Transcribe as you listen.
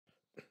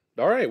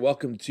All right,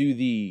 welcome to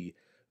the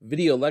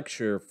video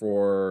lecture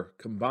for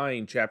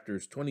combined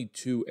chapters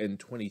 22 and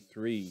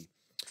 23.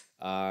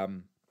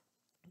 Um,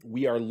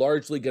 we are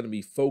largely going to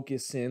be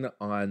focusing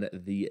on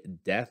the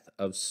death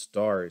of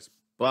stars.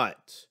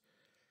 But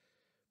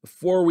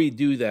before we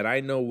do that, I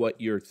know what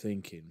you're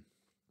thinking.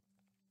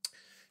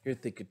 You're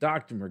thinking,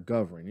 Dr.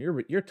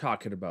 McGovern, you're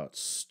talking about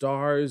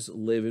stars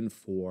living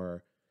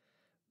for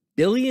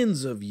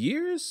billions of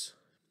years?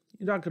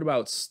 You're talking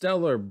about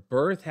stellar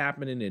birth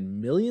happening in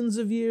millions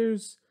of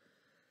years?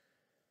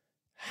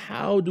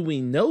 How do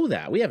we know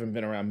that? We haven't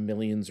been around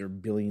millions or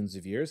billions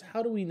of years.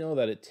 How do we know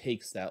that it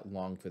takes that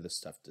long for this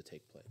stuff to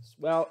take place?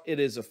 Well, it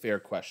is a fair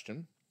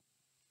question,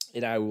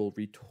 and I will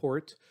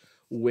retort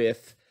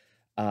with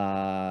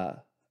an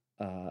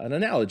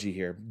analogy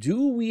here.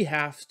 Do we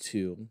have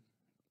to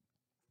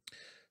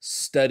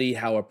study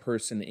how a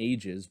person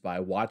ages by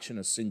watching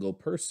a single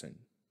person,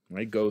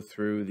 right? Go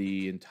through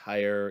the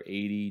entire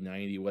 80,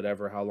 90,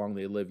 whatever, how long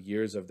they live,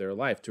 years of their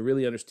life to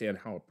really understand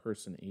how a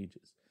person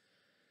ages?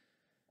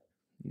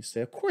 You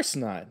say, of course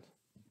not.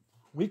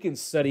 We can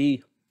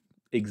study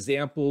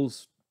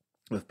examples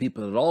of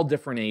people at all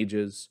different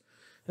ages,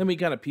 and we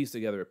kind of piece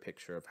together a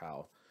picture of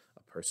how a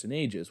person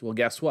ages. Well,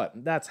 guess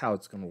what? That's how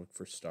it's going to look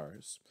for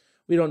stars.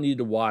 We don't need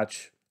to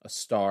watch a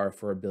star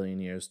for a billion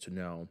years to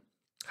know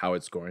how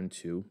it's going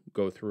to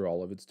go through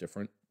all of its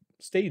different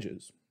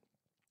stages.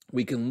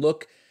 We can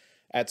look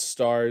at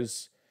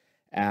stars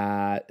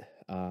at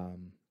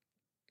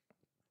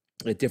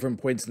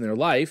different points in their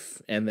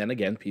life, and then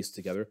again piece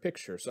together a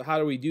picture. So how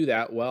do we do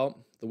that?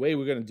 Well, the way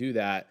we're going to do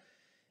that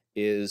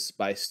is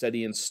by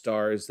studying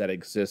stars that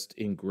exist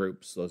in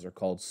groups. Those are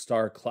called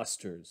star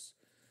clusters.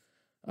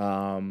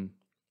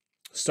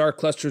 Star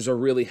clusters are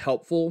really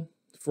helpful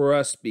for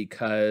us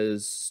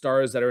because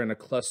stars that are in a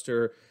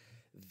cluster,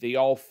 they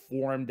all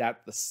formed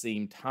at the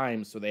same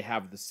time, so they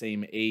have the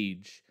same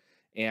age.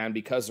 And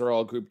because they're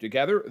all grouped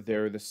together,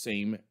 they're the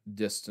same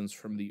distance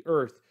from the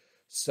Earth.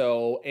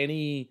 So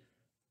any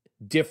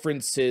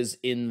differences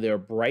in their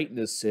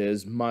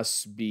brightnesses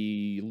must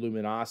be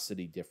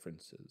luminosity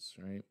differences,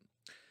 right?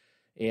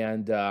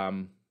 And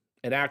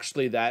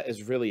actually that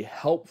is really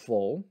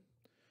helpful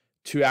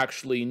to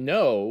actually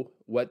know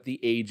what the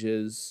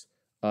ages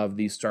of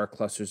these star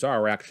clusters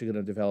are. We're actually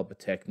going to develop a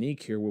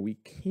technique here where we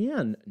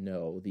can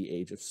know the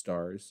age of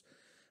stars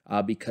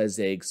because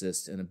they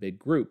exist in a big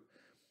group.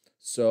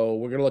 So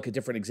we're going to look at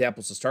different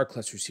examples of star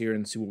clusters here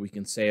and see what we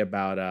can say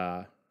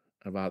about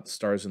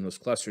stars in those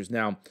clusters.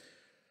 Now,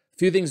 a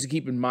few things to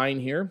keep in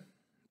mind here.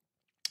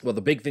 Well,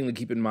 the big thing to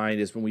keep in mind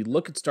is when we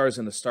look at stars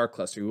in a star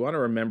cluster, we want to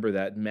remember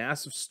that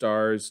massive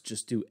stars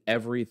just do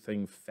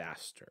everything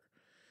faster.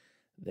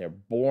 They're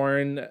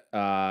born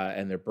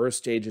and their birth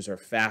stages are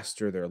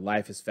faster, their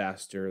life is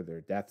faster,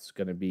 their death's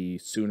going to be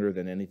sooner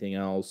than anything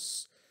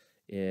else,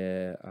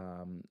 any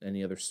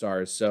other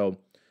stars. So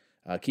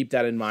keep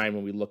that in mind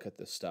when we look at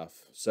this stuff.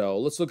 So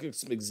let's look at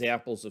some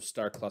examples of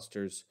star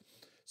clusters.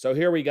 So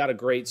here we got a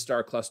great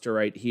star cluster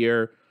right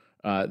here.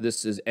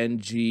 This is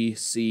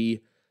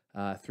NGC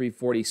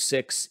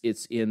 346.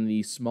 It's in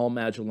the Small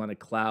Magellanic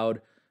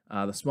Cloud.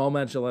 The Small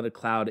Magellanic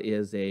Cloud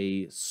is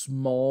a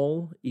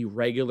small,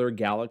 irregular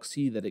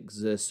galaxy that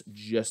exists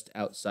just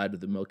outside of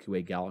the Milky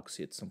Way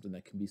galaxy. It's something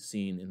that can be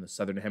seen in the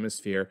southern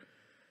hemisphere.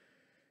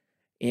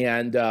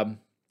 And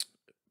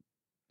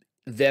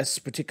this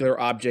particular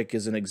object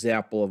is an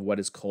example of what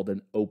is called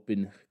an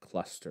open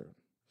cluster.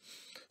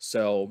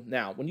 So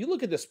now, when you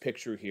look at this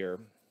picture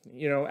here,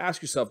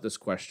 ask yourself this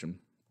question.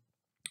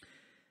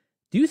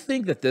 Do you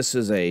think that this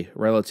is a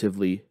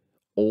relatively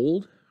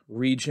old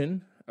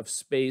region of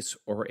space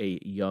or a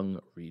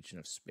young region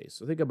of space?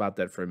 So think about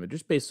that for a minute,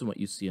 just based on what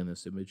you see in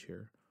this image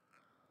here.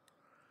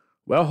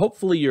 Well,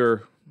 hopefully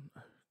you're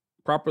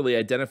properly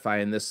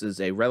identifying this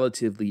as a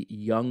relatively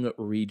young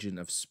region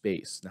of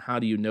space. Now, how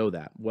do you know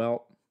that?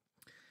 Well,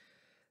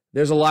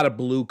 there's a lot of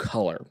blue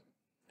color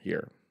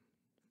here.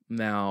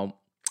 Now,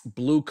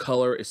 blue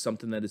color is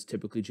something that is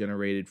typically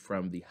generated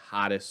from the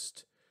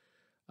hottest,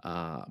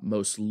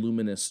 most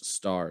luminous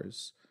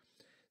stars.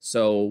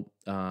 So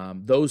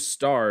those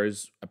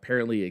stars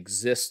apparently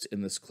exist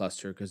in this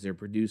cluster because they're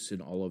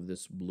producing all of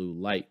this blue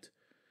light.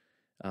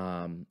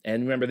 And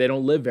remember, they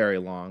don't live very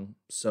long,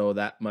 so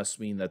that must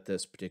mean that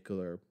this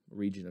particular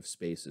region of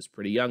space is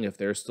pretty young if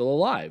they're still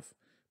alive,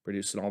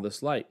 producing all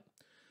this light.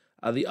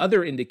 The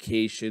other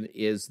indication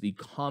is the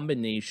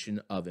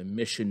combination of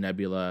emission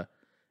nebula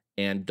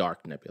and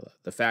dark nebula.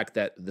 The fact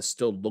that this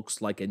still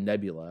looks like a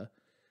nebula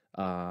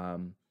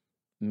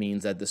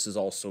means that this is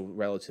also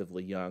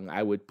relatively young.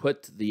 I would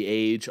put the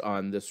age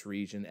on this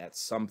region at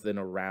something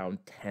around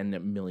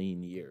 10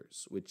 million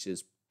years, which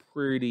is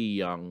pretty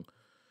young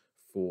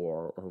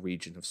for a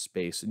region of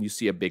space. And you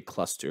see a big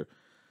cluster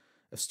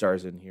of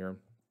stars in here.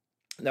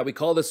 Now, we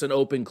call this an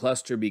open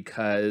cluster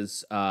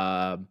because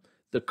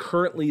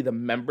currently the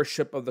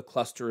membership of the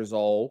cluster is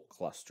all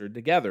clustered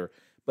together,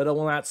 but it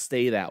will not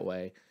stay that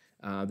way.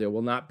 There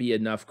will not be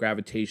enough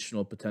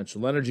gravitational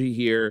potential energy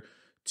here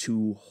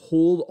to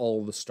hold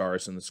all the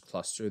stars in this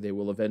cluster. They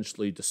will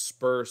eventually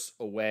disperse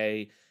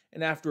away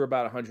And after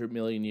about 100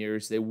 million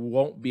years, there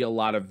won't be a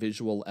lot of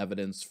visual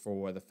evidence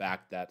for the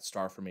fact that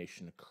star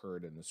formation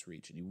occurred in this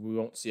region. We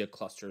won't see a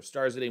cluster of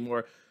stars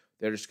anymore.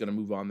 They're just going to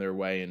move on their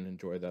way and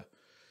enjoy the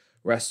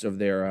rest of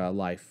their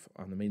life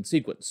on the main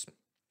sequence.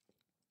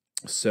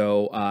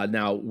 So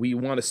now we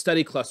want to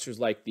study clusters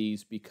like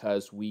these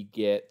because we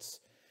get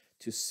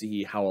to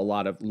see how a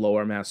lot of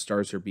lower mass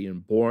stars are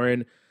being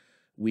born.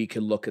 We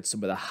can look at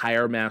some of the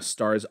higher mass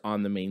stars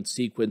on the main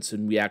sequence,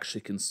 and we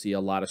actually can see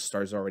a lot of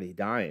stars already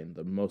dying.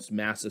 The most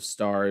massive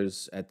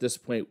stars at this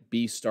point,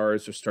 B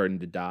stars, are starting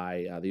to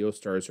die. The O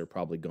stars are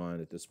probably gone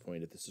at this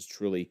point, if this is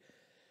truly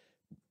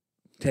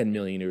 10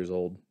 million years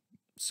old.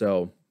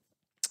 So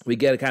we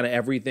get kind of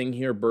everything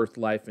here, birth,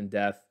 life, and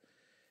death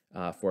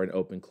for an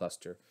open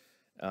cluster.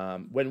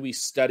 When we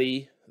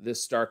study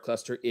this star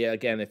cluster,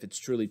 again, if it's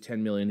truly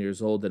 10 million years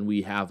old, then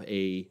we have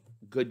a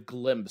good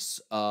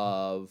glimpse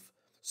of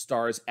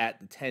stars at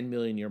the 10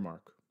 million year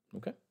mark.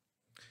 Okay.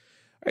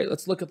 All right,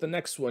 let's look at the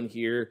next one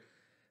here.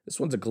 This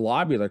one's a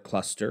globular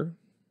cluster.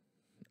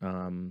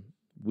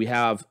 We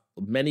have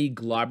many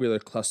globular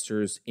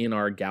clusters in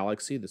our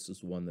galaxy. This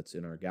is one that's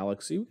in our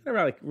galaxy. We've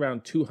got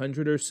around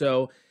 200 or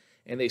so,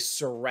 and they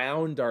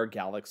surround our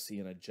galaxy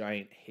in a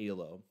giant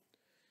halo.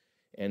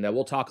 And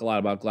we'll talk a lot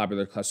about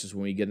globular clusters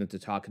when we get into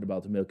talking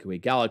about the Milky Way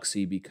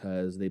galaxy,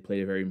 because they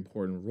play a very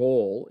important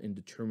role in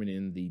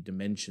determining the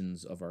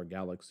dimensions of our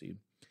galaxy.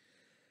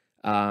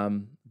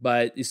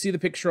 But you see the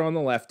picture on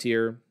the left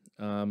here.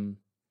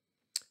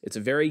 It's a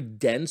very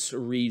dense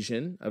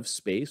region of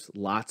space,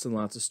 lots and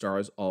lots of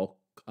stars all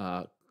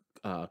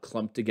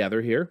clumped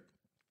together here.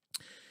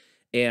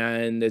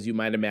 And as you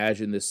might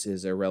imagine, this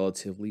is a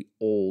relatively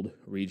old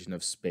region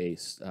of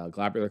space.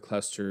 Globular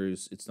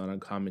clusters, it's not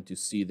uncommon to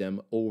see them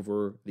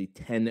over the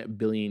 10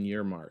 billion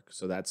year mark.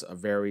 So that's a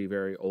very,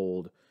 very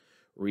old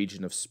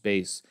region of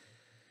space.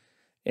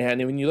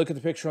 And when you look at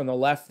the picture on the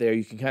left there,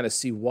 you can kind of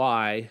see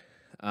why.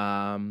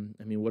 I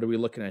mean, what are we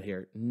looking at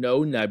here?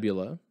 No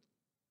nebula.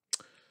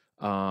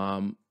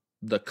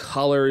 The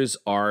colors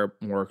are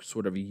more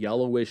sort of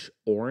yellowish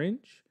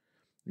orange.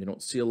 You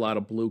don't see a lot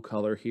of blue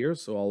color here,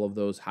 so all of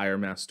those higher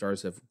mass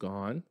stars have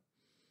gone.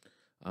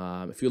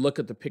 If you look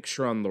at the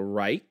picture on the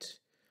right,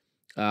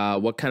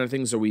 what kind of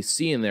things are we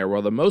seeing there?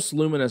 Well, the most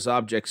luminous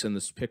objects in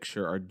this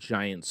picture are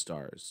giant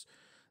stars.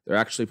 They're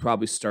actually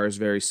probably stars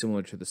very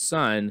similar to the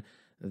sun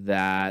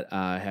that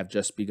have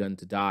just begun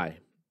to die.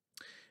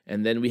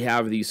 And then we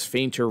have these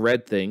fainter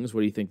red things.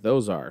 What do you think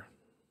those are?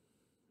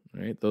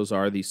 Right, those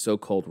are the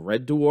so-called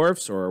red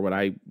dwarfs, or what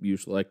I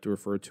usually like to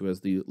refer to as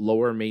the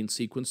lower main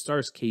sequence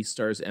stars, K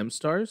stars, M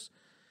stars,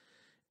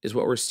 is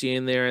what we're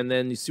seeing there. And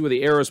then you see where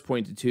the arrow's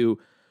pointed to,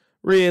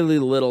 really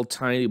little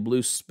tiny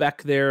blue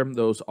speck there.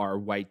 Those are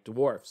white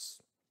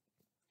dwarfs.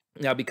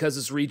 Now, because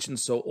this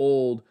region's so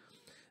old,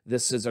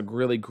 this is a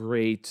really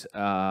great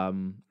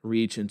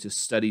region to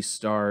study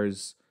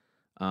stars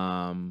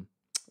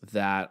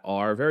that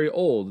are very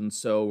old. And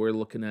so we're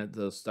looking at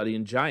the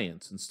studying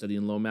giants and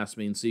studying low mass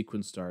main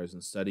sequence stars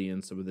and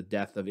studying some of the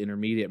death of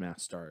intermediate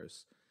mass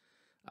stars.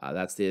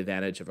 That's the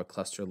advantage of a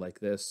cluster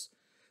like this.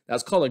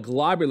 That's called a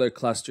globular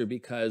cluster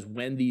because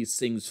when these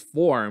things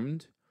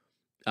formed,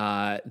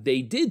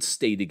 they did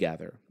stay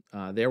together.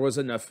 There was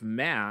enough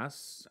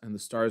mass and the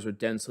stars were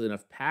densely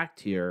enough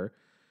packed here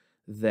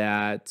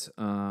that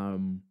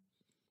the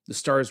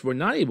stars were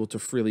not able to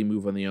freely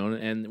move on their own.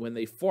 And when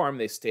they form,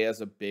 they stay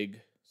as a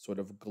big sort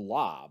of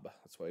glob.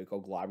 That's why we call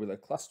globular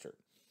cluster.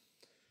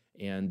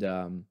 And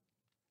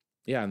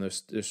yeah, and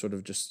they're sort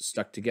of just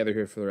stuck together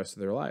here for the rest of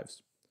their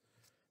lives.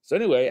 So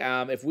anyway,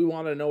 if we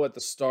want to know what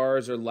the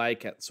stars are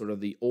like at sort of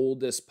the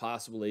oldest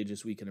possible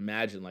ages we can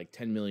imagine, like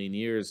 10 million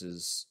years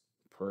is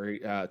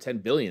 10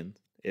 billion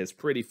is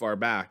pretty far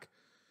back.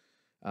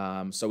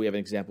 So we have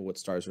an example of what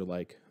stars are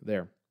like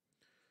there.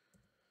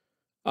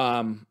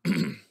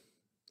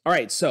 All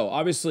right, so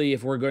obviously,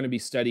 if we're going to be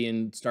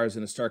studying stars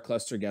in a star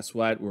cluster, guess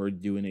what? We're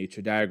doing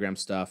nature diagram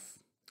stuff.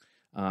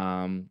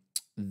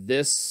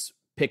 This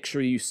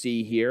picture you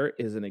see here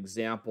is an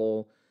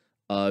example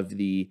of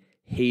the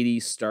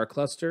Hades star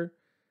cluster.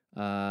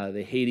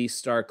 The Hades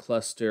star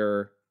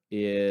cluster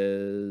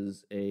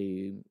is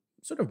a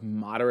sort of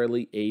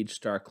moderately aged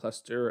star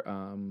cluster.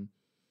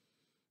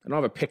 I don't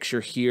have a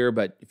picture here,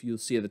 but if you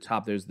see at the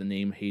top, there's the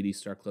name Hades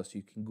star cluster.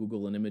 You can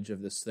Google an image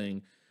of this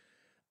thing.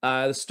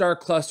 The star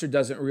cluster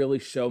doesn't really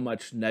show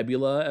much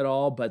nebula at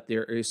all, but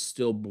there is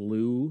still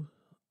blue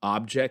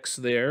objects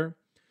there.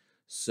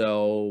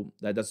 So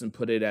that doesn't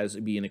put it as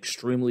being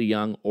extremely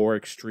young or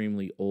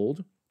extremely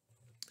old.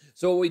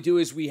 So what we do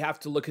is we have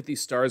to look at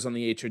these stars on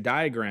the HR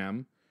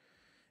diagram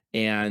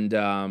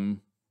and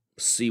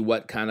see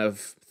what kind of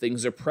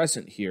things are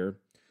present here.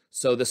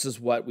 So this is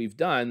what we've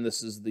done.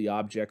 This is the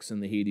objects in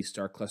the Hades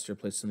star cluster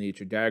placed in the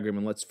HR diagram,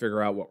 and let's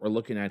figure out what we're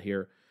looking at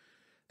here.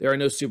 There are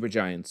no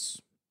supergiants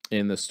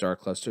in the star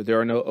cluster. There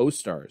are no O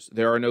stars.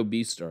 There are no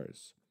B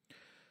stars.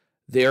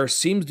 There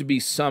seems to be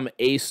some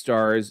A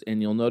stars,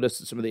 and you'll notice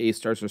that some of the A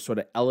stars are sort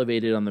of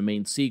elevated on the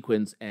main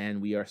sequence,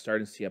 and we are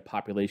starting to see a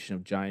population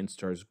of giant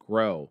stars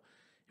grow.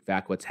 In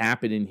fact, what's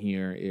happening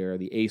here are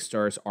the A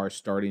stars are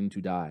starting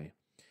to die,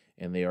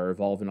 and they are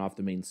evolving off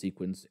the main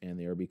sequence, and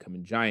they are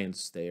becoming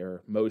giants.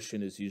 Their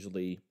motion is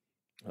usually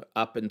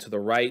up and to the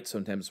right,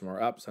 sometimes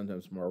more up,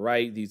 sometimes more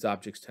right. These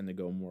objects tend to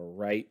go more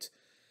right.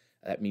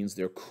 That means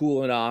they're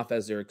cooling off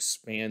as they're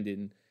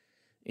expanding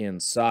in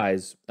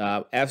size.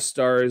 F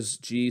stars,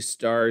 G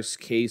stars,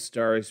 K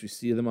stars, we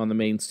see them on the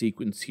main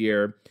sequence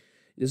here.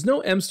 There's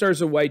no M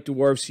stars or white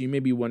dwarfs. You may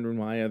be wondering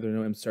why there are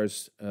no M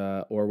stars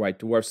or white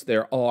dwarfs.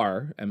 There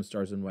are M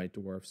stars and white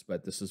dwarfs,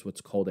 but this is what's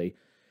called a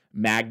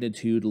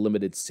magnitude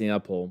limited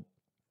sample.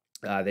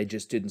 They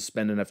just didn't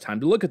spend enough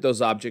time to look at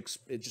those objects.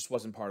 It just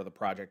wasn't part of the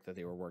project that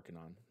they were working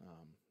on.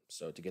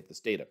 So to get this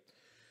data.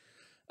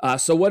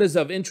 So what is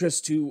of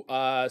interest to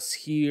us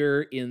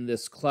here in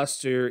this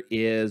cluster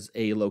is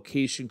a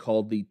location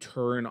called the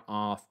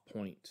turn-off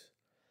point.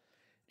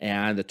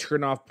 And the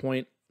turn-off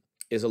point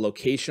is a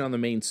location on the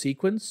main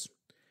sequence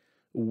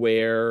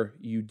where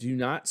you do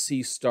not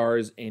see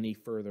stars any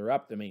further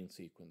up the main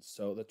sequence.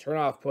 So the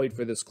turn-off point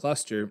for this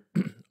cluster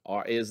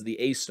is the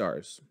A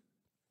stars.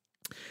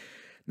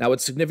 Now,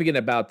 what's significant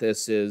about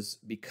this is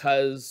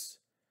because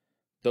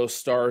those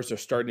stars are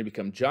starting to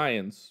become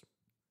giants,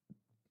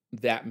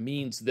 that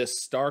means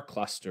this star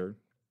cluster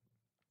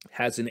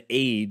has an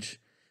age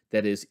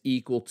that is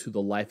equal to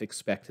the life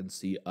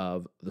expectancy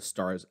of the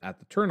stars at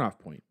the turn-off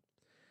point.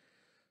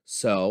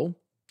 So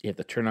if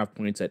the turn-off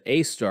point's at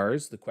A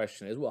stars, the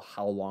question is, well,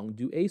 how long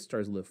do A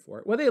stars live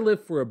for? Well, they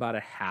live for about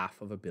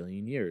 500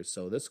 million years.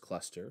 So this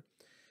cluster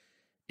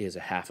is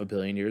 500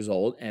 million years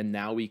old, and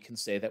now we can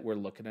say that we're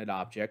looking at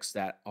objects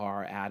that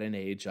are at an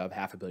age of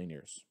 500 million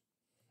years.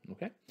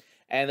 Okay,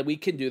 and we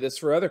can do this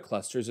for other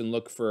clusters and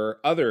look for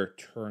other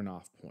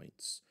turn-off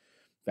points.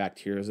 In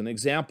fact, here's an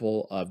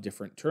example of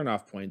different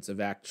turn-off points. I've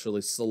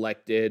actually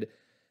selected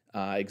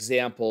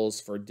examples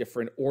for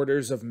different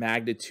orders of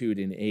magnitude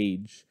in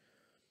age.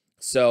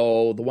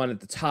 So the one at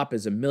the top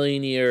is 1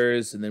 million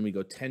years, and then we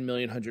go 10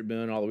 million, 100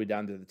 million, all the way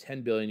down to the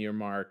 10 billion year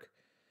mark.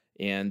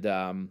 And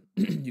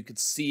you can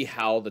see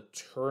how the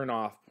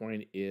turn-off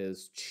point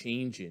is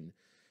changing.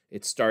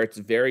 It starts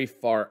very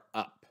far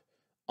up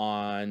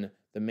on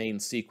the main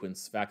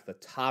sequence. In fact, the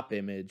top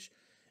image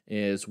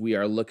is we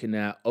are looking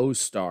at O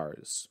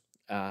stars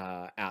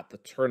at the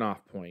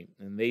turn-off point,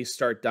 and they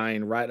start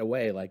dying right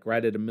away, like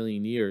right at 1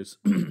 million years.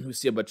 We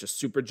see a bunch of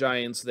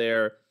supergiants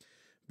there.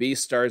 B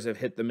stars have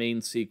hit the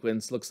main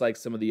sequence. Looks like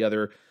some of the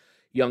other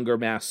younger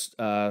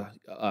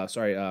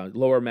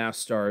lower mass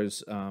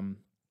stars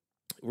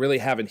really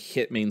haven't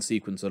hit main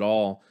sequence at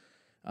all.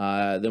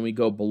 Then we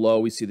go below,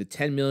 we see the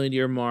 10 million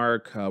year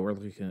mark. We're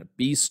looking at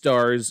B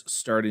stars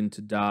starting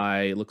to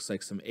die. It looks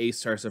like some A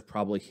stars have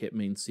probably hit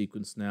main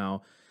sequence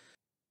now.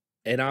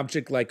 An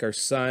object like our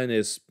sun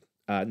is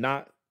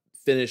not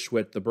finished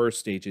with the birth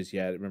stages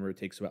yet. Remember, it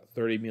takes about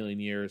 30 million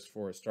years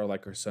for a star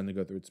like our sun to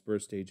go through its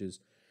birth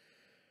stages.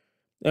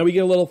 Now we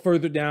get a little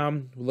further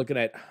down. We're looking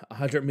at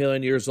 100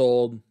 million years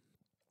old.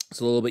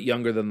 It's a little bit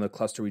younger than the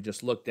cluster we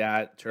just looked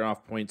at.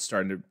 Turn-off points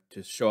starting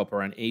to show up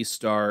around A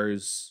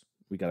stars.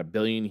 We got 1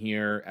 billion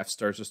here. F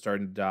stars are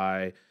starting to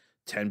die.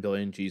 10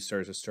 billion G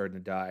stars are starting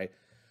to die.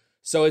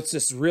 So it's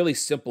this really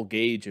simple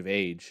gauge of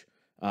age.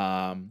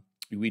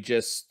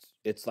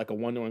 It's like a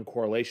one-to-one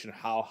correlation of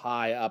how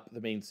high up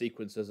the main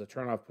sequence is a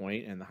turn-off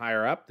point, and the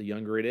higher up, the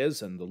younger it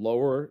is, and the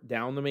lower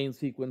down the main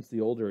sequence, the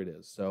older it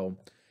is.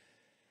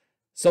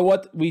 So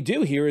what we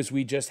do here is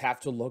we just have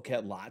to look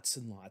at lots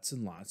and lots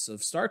and lots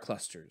of star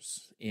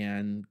clusters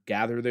and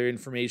gather their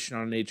information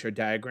on an HR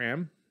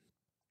diagram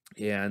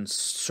and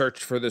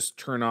search for this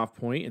turn-off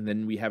point. And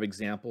then we have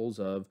examples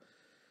of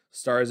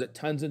stars at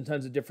tons and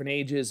tons of different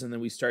ages. And then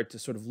we start to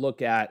sort of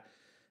look at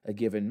a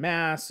given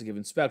mass, a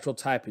given spectral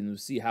type, and we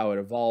see how it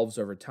evolves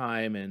over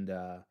time. And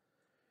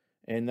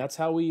that's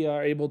how we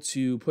are able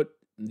to put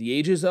the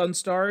ages on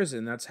stars,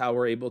 and that's how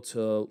we're able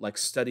to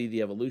study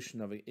the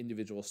evolution of an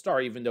individual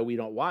star, even though we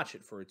don't watch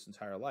it for its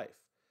entire life.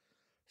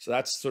 So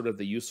that's sort of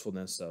the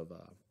usefulness of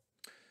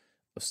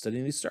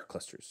studying these star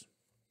clusters.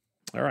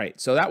 All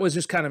right, so that was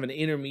just kind of an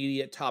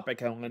intermediate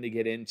topic I wanted to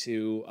get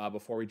into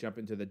before we jump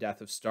into the death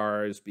of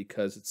stars,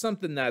 because it's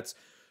something that's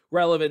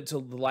relevant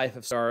to the life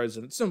of stars,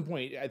 and at some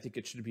point I think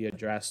it should be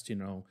addressed.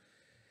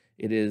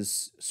 It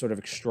is sort of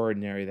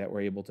extraordinary that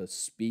we're able to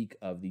speak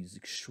of these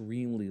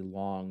extremely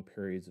long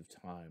periods of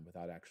time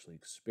without actually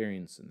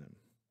experiencing them.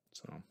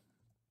 So,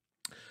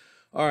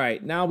 all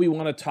right, now we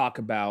want to talk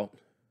about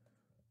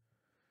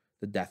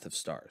the death of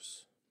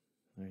stars.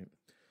 All right.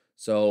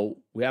 So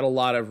we had a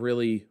lot of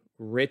really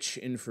rich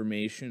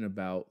information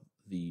about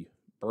the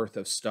birth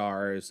of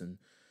stars, and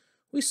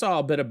we saw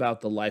a bit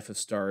about the life of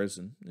stars,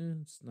 and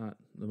it's not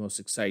the most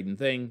exciting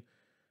thing,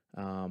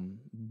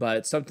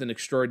 but something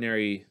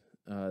extraordinary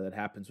that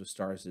happens with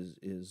stars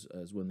is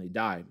when they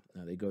die.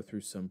 They go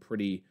through some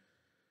pretty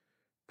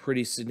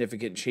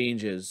significant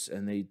changes,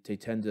 and they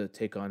tend to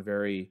take on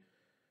very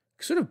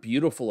sort of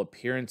beautiful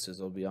appearances.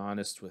 I'll be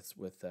honest with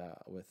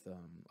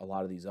a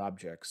lot of these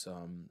objects.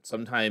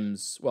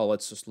 Sometimes, well,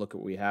 let's just look at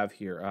what we have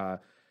here.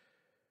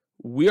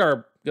 we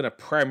are going to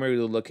primarily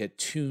look at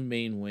two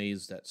main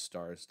ways that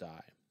stars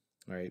die.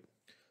 All right.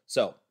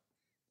 So,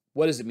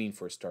 what does it mean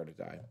for a star to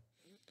die?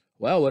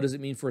 Well, what does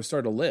it mean for a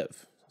star to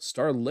live? A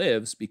star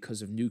lives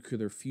because of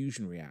nuclear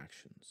fusion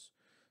reactions.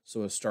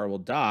 So, a star will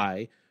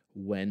die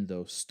when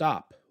those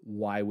stop.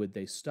 Why would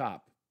they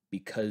stop?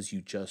 Because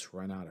you just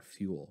run out of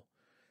fuel.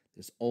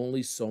 There's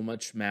only so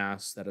much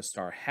mass that a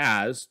star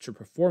has to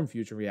perform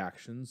fusion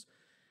reactions,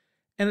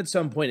 and at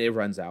some point it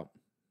runs out.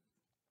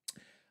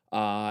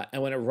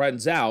 And when it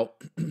runs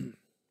out,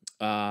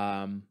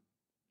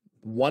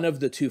 one of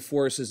the two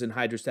forces in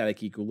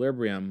hydrostatic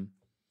equilibrium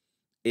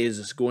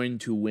is going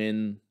to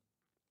win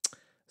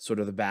sort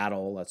of the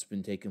battle that's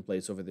been taking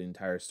place over the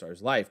entire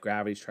star's life.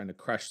 Gravity's trying to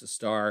crush the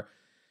star,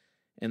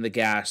 and the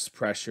gas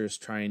pressure is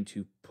trying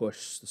to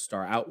push the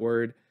star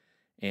outward,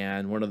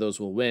 and one of those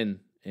will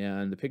win.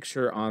 And the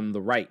picture on the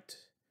right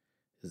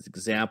is an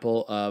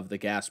example of the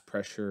gas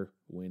pressure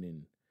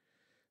winning.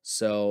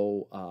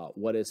 So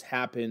what has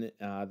happened,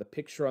 the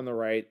picture on the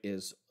right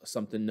is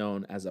something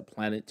known as a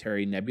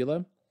planetary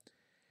nebula.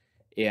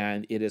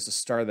 And it is a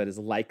star that is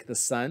like the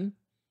sun,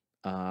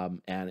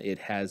 and it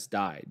has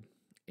died.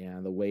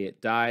 And the way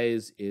it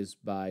dies is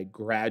by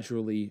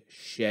gradually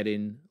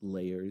shedding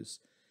layers.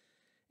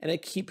 And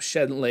it keeps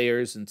shedding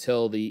layers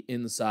until the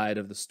inside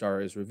of the star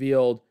is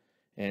revealed.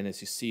 And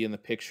as you see in the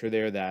picture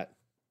there, that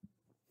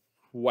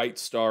white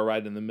star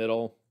right in the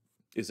middle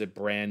is a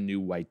brand new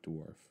white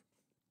dwarf.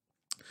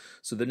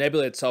 So the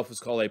nebula itself is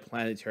called a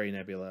planetary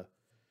nebula.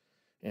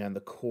 And the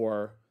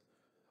core,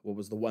 what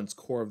was the once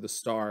core of the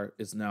star,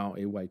 is now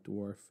a white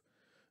dwarf.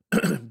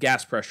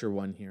 Gas pressure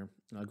one here.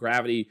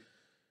 Gravity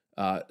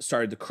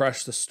started to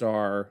crush the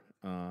star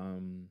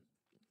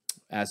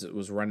as it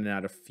was running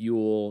out of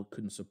fuel,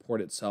 couldn't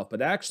support itself,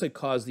 but it actually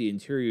caused the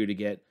interior to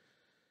get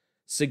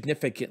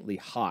significantly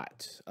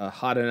hot,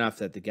 hot enough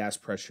that the gas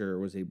pressure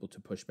was able to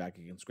push back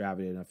against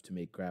gravity enough to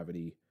make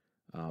gravity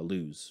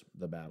lose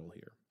the battle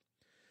here.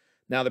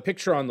 Now, the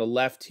picture on the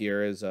left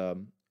here is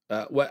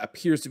what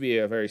appears to be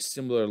a very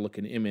similar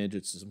looking image.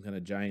 It's some kind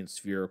of giant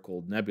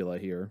spherical nebula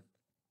here.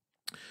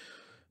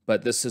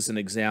 But this is an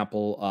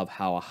example of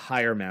how a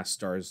higher mass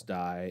stars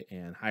die,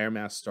 and higher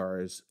mass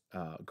stars,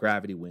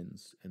 gravity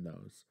wins in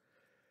those.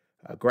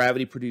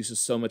 Gravity produces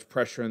so much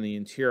pressure in the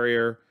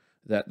interior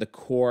that the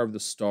core of the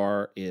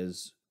star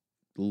is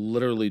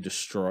literally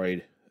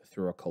destroyed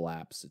through a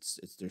collapse.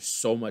 There's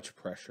so much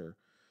pressure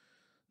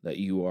that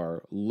you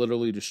are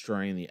literally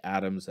destroying the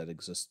atoms that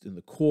exist in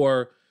the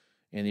core,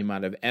 and the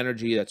amount of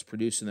energy that's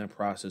produced in that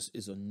process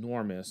is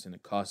enormous, and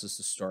it causes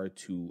the star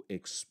to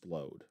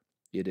explode.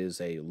 It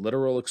is a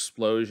literal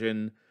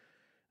explosion.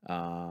 I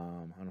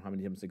don't know how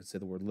many times I can say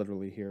the word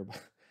literally here,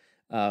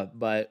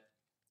 but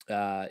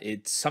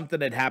it's something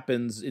that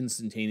happens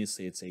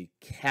instantaneously. It's a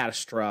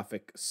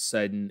catastrophic,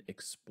 sudden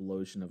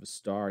explosion of a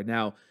star.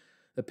 Now,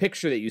 the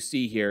picture that you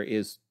see here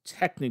is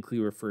technically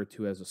referred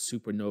to as a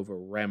supernova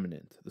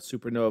remnant. The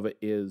supernova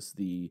is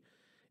the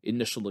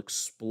initial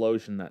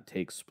explosion that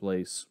takes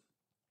place,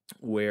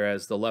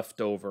 whereas the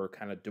leftover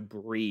kind of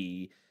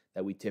debris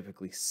that we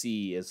typically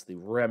see is the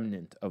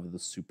remnant of the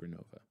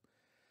supernova.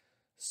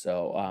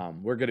 So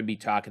we're going to be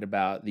talking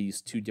about these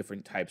two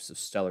different types of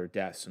stellar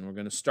deaths, and we're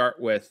going to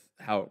start with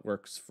how it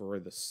works for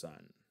the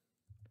sun.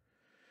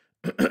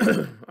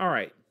 All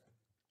right.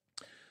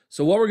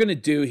 So what we're going to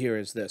do here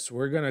is this.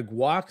 We're going to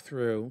walk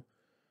through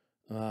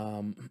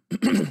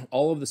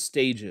all of the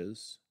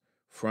stages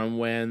from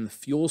when the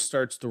fuel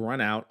starts to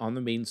run out on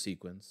the main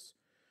sequence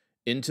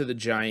into the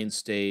giant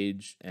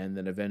stage, and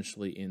then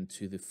eventually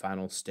into the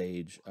final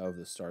stage of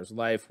the star's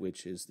life,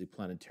 which is the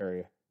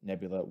planetary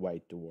nebula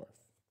white dwarf.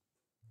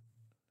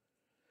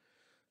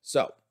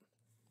 So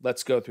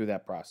let's go through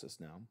that process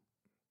now.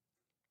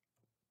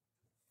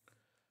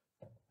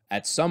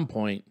 At some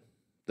point,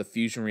 the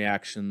fusion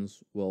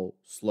reactions will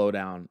slow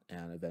down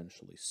and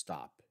eventually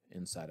stop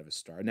inside of a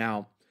star.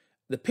 Now,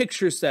 the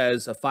picture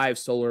says a 5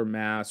 solar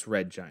mass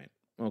red giant.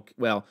 Okay,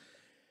 well,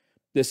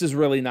 this is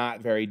really not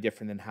very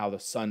different than how the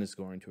sun is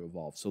going to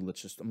evolve. So I'm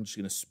just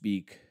going to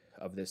speak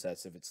of this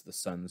as if it's the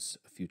sun's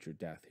future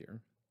death here.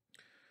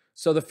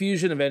 So the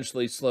fusion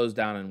eventually slows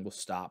down and will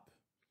stop.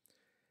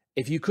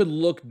 If you could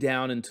look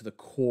down into the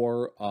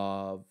core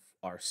of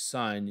our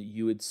sun,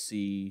 you would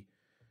see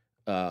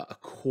a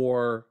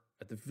core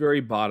at the very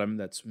bottom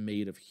that's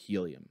made of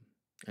helium.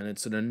 And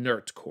it's an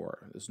inert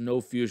core. There's no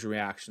fusion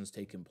reactions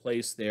taking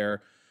place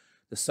there.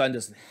 The sun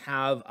doesn't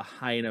have a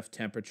high enough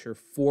temperature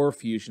for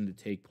fusion to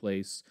take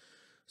place.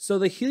 So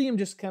the helium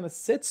just kind of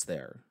sits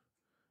there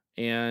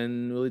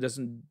and really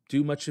doesn't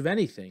do much of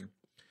anything.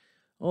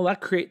 Well,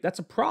 that's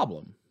a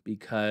problem,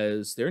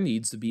 because there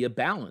needs to be a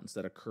balance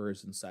that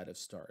occurs inside of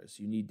stars.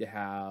 You need to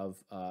have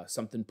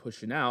something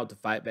pushing out to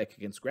fight back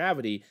against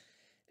gravity.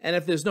 And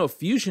if there's no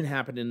fusion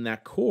happening in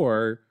that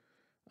core,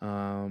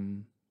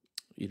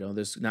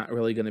 there's not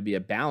really going to be a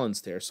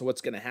balance there. So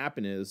what's going to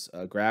happen is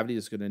gravity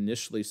is going to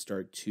initially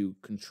start to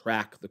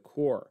contract the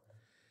core.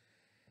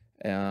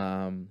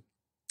 The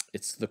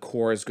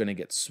core is going to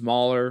get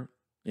smaller,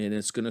 and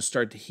it's going to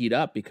start to heat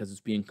up because it's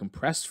being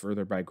compressed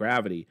further by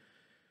gravity.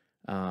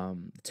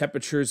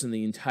 Temperatures in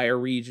the entire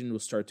region will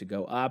start to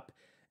go up.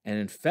 And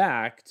in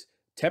fact,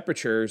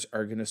 temperatures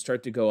are going to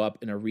start to go up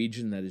in a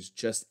region that is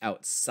just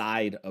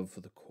outside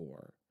of the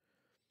core,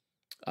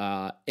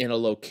 in a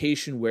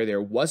location where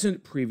there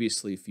wasn't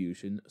previously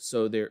fusion.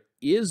 So there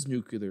is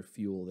nuclear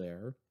fuel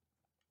there.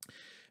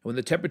 And when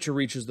the temperature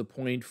reaches the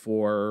point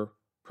for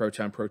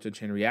proton-proton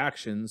chain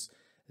reactions,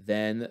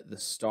 then the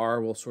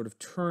star will sort of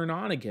turn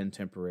on again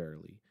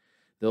temporarily.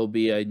 There'll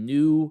be a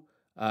new,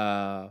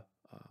 like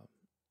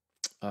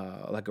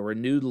a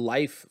renewed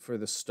life for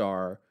the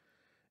star,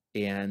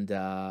 and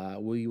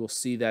we will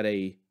see that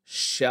a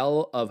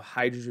shell of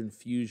hydrogen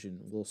fusion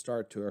will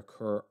start to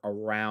occur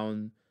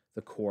around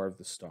the core of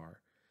the star.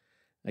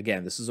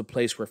 Again, this is a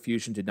place where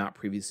fusion did not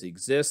previously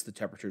exist. The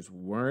temperatures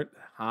weren't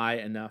high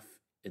enough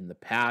in the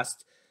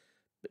past,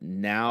 but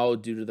now,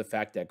 due to the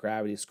fact that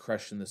gravity is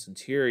crushing this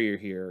interior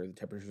here, the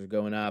temperatures are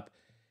going up,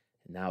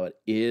 and now it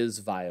is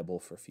viable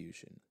for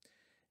fusion.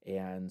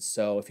 And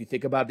so if you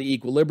think about the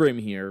equilibrium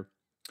here,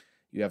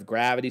 you have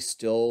gravity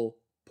still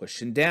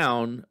pushing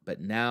down,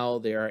 but now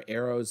there are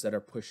arrows that are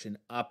pushing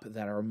up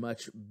that are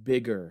much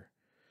bigger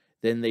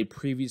than they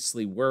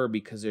previously were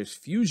because there's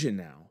fusion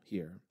now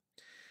here.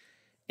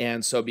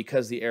 And so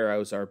because the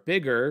arrows are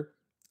bigger,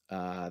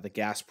 the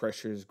gas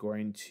pressure is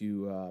going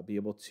to be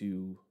able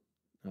to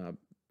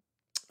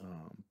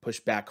push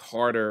back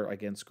harder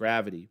against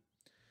gravity.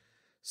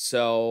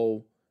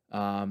 So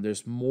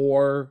there's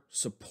more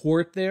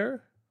support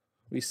there,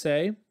 we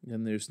say,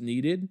 than there's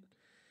needed.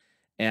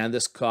 And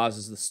this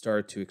causes the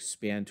star to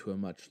expand to a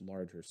much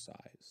larger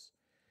size.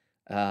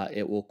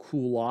 It will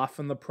cool off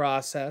in the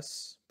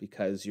process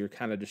because you're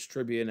kind of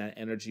distributing that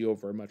energy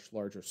over a much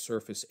larger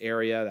surface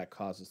area. That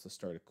causes the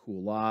star to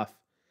cool off.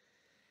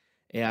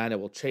 And it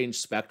will change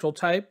spectral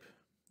type.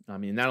 I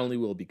mean, not only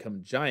will it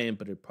become giant,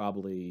 but it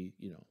probably,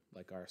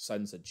 like our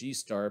sun's a G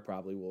star,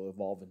 probably will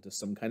evolve into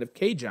some kind of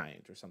K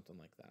giant or something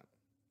like that.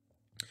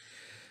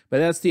 But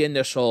that's the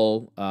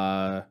initial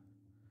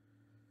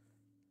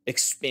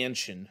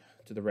expansion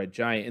to the red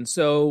giant. And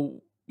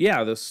so,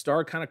 yeah, the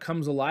star kind of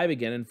comes alive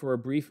again, and for a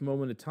brief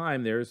moment of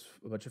time, there's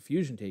a bunch of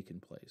fusion taking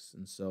place.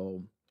 And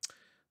so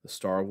the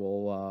star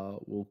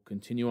will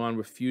continue on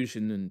with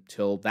fusion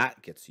until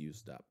that gets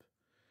used up.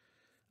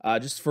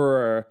 Just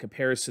for a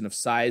comparison of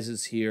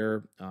sizes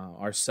here,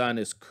 our sun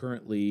is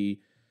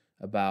currently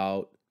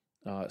about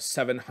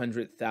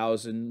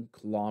 700,000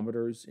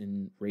 kilometers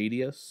in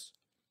radius.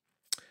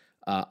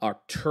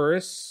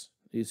 Arcturus,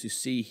 as you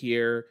see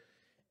here,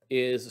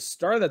 is a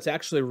star that's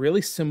actually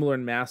really similar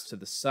in mass to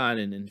the sun,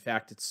 and in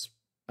fact, it's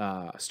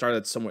a star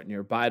that's somewhat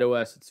nearby to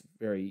us. It's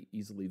very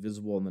easily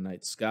visible in the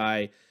night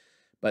sky,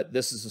 but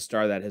this is a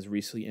star that has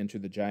recently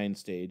entered the giant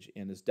stage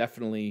and is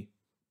definitely,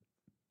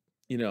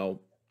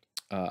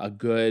 a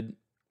good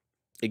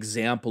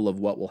example of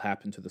what will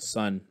happen to the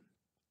sun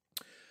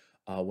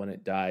when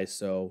it dies.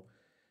 So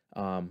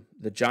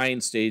the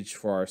giant stage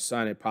for our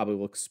sun, it probably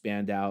will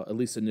expand out, at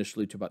least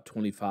initially, to about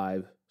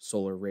 25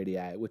 solar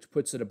radii, which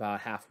puts it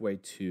about halfway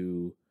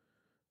to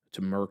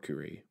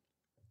Mercury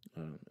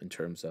in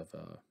terms of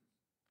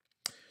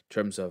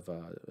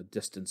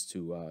distance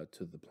to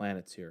the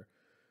planets here.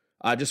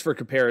 Just for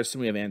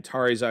comparison, we have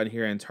Antares on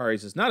here.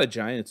 Antares is not a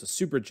giant; it's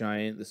a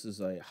supergiant. This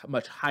is a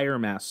much higher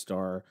mass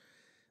star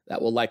that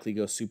will likely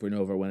go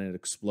supernova when it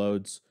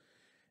explodes.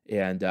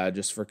 And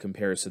just for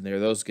comparison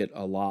there, those get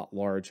a lot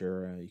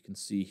larger. You can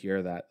see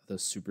here that the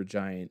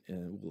supergiant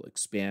will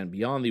expand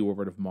beyond the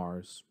orbit of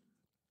Mars.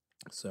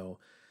 So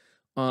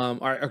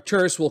our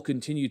Arcturus will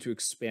continue to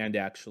expand,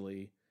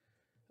 actually,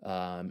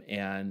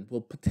 and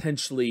will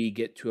potentially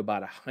get to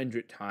about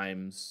 100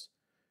 times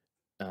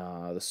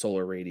the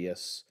solar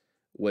radius,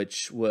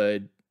 which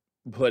would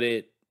put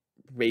it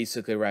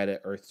basically right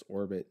at Earth's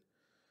orbit.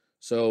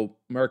 So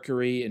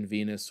Mercury and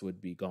Venus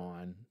would be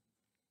gone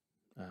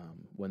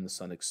when the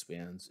sun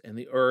expands. And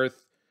the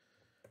Earth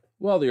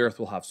will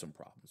have some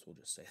problems. We'll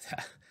just say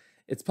that.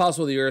 It's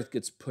possible the Earth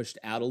gets pushed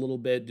out a little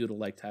bit due to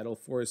like tidal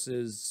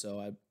forces.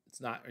 So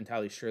it's not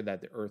entirely sure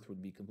that the Earth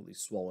would be completely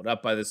swallowed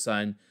up by the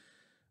sun.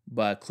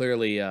 But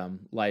clearly,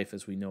 life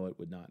as we know it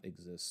would not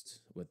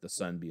exist with the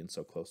sun being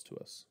so close to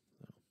us.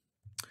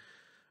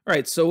 All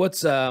right, so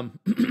what's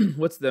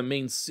what's the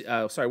main? What's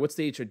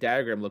the ASTR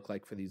diagram look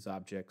like for these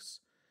objects?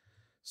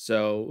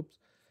 So,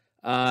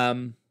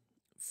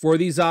 for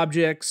these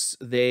objects,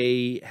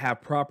 they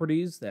have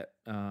properties that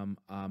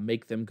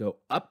make them go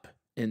up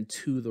and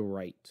to the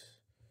right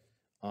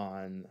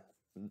on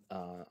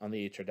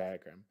the ASTR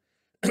diagram.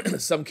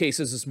 Some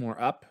cases it's more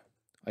up,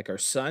 like our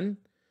sun.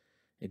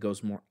 It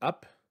goes more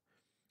up,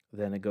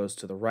 then it goes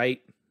to the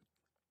right.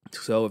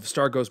 So if a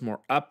star goes more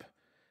up,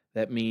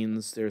 that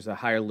means there's a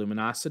higher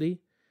luminosity,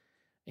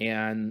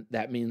 and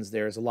that means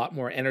there's a lot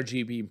more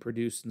energy being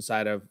produced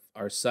inside of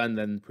our sun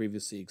than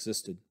previously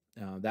existed.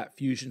 That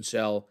fusion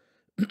shell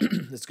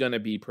is going to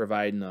be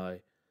providing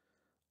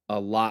a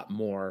lot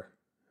more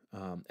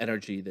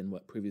energy than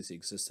what previously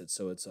existed.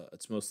 So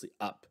it's mostly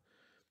up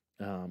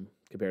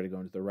compared to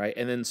going to the right.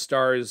 And then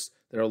stars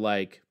that are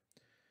like,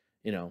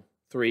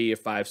 3 or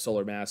 5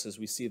 solar masses,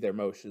 we see their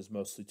motion is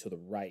mostly to the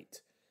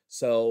right.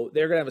 So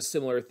they're going to have a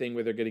similar thing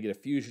where they're going to get a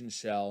fusion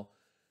shell,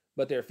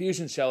 but their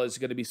fusion shell is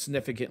not going to be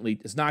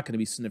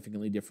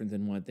significantly different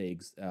than what they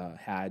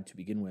had to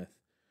begin with.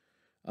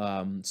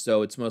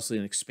 So it's mostly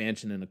an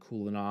expansion and a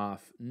cooling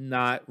off,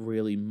 not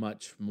really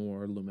much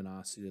more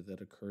luminosity that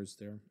occurs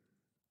there.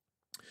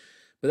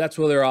 But that's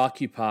where they'll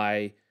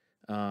occupy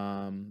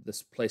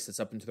this place that's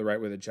up and to the right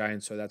where the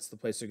giants are. That's the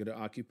place they're going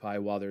to occupy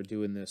while they're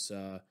doing this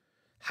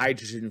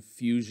hydrogen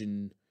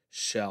fusion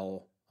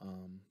shell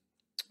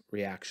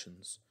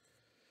reactions.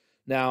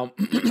 Now,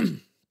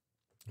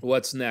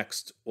 what's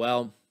next?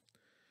 Well,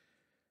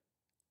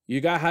 you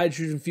got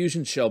hydrogen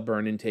fusion shell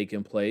burning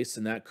taking place,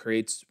 and that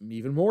creates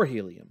even more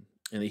helium.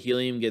 And the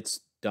helium gets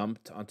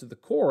dumped onto the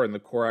core, and the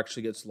core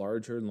actually gets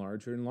larger and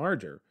larger and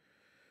larger.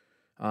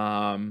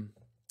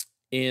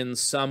 In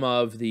some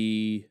of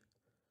the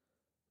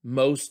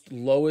most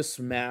lowest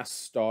mass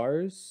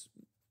stars,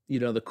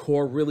 the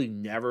core really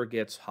never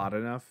gets hot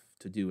enough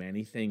to do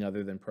anything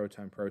other than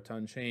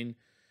proton-proton chain.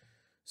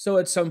 So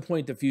at some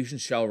point, the fusion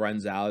shell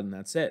runs out, and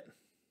that's it.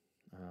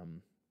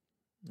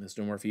 There's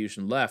no more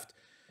fusion left.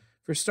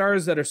 For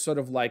stars that are sort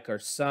of like our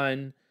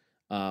sun,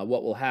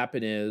 what will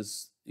happen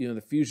is,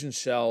 the fusion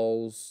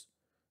shells,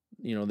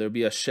 there'll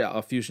be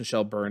a fusion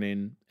shell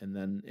burning, and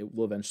then it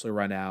will eventually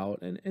run out.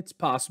 And it's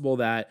possible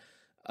that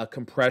a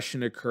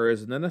compression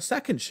occurs, and then a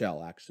second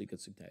shell actually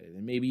gets ignited,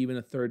 and maybe even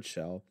a third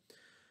shell.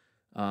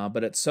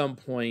 But at some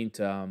point,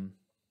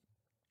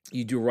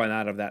 you do run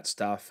out of that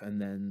stuff,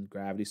 and then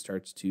gravity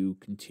starts to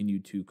continue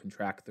to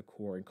contract the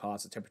core and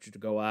cause the temperature to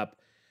go up.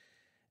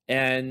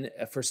 And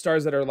for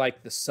stars that are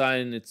like the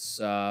sun, it's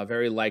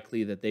very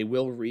likely that they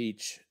will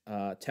reach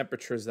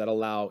temperatures that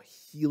allow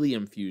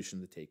helium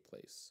fusion to take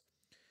place.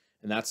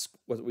 And that's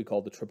what we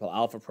call the triple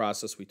alpha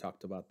process. We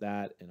talked about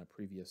that in a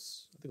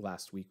previous, I think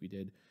last week we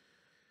did.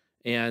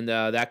 And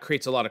that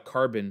creates a lot of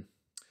carbon.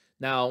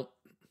 Now,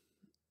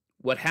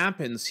 what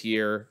happens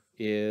here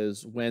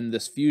is when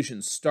this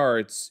fusion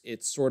starts,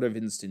 it's sort of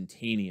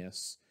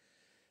instantaneous.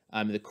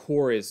 The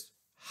core is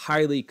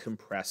highly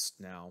compressed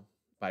now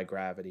by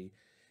gravity.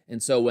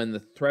 And so when the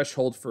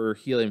threshold for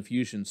helium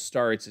fusion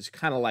starts, it's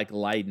kind of like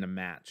lighting a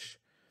match.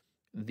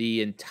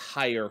 The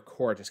entire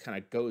core just kind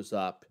of goes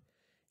up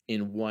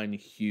in one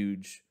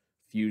huge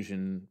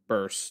fusion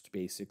burst,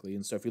 basically.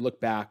 And so if you look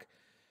back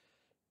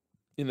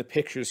in the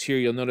pictures here,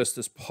 you'll notice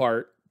this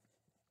part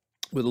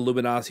where the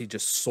luminosity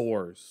just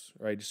soars,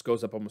 right? It just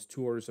goes up almost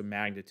 2 orders of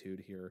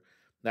magnitude here.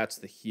 That's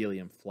the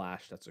helium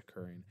flash that's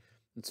occurring.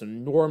 It's an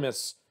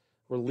enormous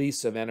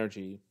release of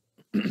energy.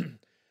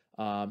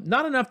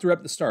 Not enough to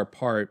rip the star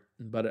apart,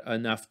 but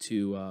enough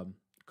to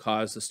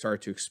cause the star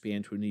to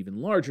expand to an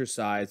even larger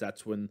size.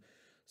 That's when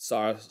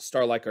a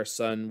star like our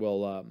sun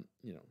will,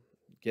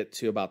 get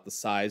to about the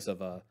size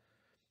of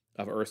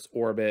Earth's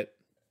orbit.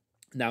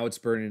 Now it's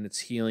burning its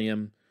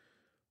helium,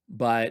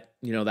 but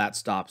that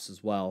stops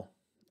as well.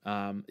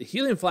 The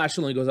helium flash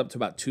only goes up to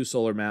about 2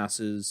 solar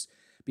masses.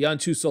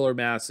 Beyond 2 solar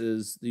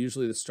masses,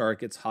 usually the star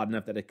gets hot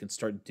enough that it can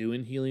start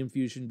doing helium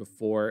fusion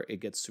before it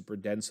gets super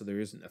dense, so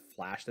there isn't a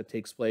flash that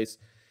takes place.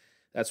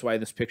 That's why in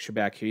this picture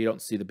back here, you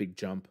don't see the big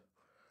jump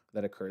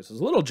that occurs.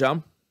 There's a little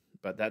jump,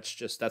 but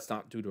that's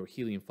not due to a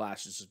helium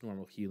flash. It's just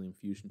normal helium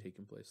fusion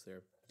taking place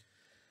there.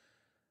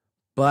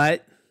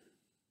 But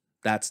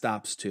that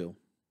stops too.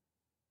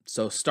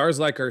 So stars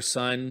like our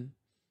sun,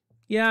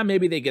 yeah,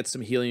 maybe they get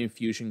some helium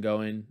fusion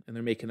going, and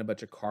they're making a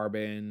bunch of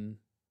carbon,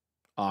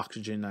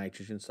 oxygen,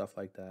 nitrogen, stuff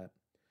like that.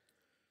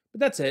 But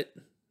that's it.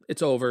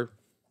 It's over.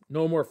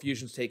 No more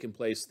fusions taking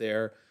place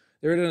there.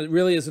 There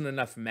really isn't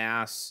enough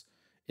mass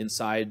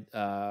inside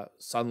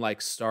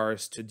sun-like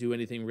stars to do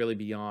anything really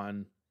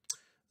beyond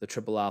the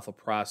triple alpha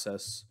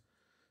process.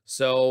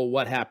 So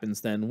what happens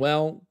then?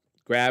 Well,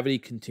 gravity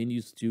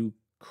continues to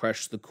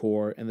crush the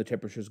core, and the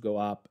temperatures go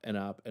up and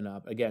up and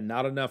up. Again,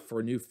 not enough for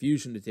a new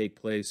fusion to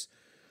take place,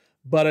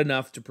 but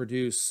enough to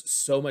produce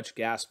so much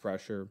gas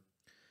pressure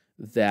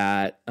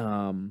that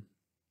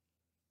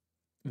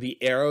the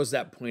arrows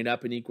that point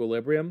up in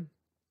equilibrium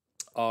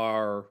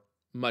are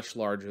much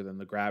larger than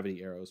the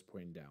gravity arrows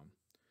pointing down.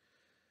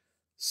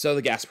 So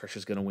the gas pressure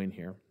is going to win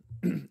here.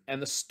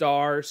 And the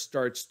star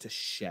starts to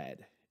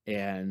shed.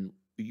 And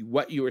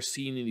what you are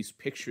seeing in these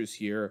pictures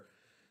here,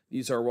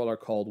 these are what are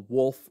called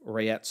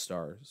Wolf-Rayet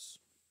stars.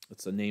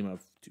 It's the name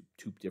of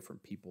two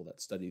different people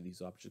that study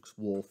these objects,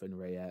 Wolf and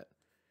Rayet.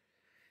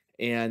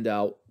 And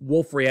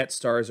Wolf-Rayet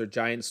stars are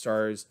giant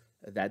stars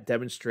that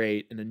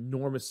demonstrate an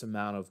enormous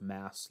amount of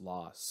mass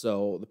loss.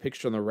 So the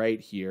picture on the right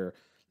here,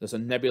 there's a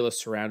nebula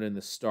surrounding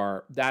the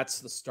star. That's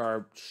the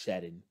star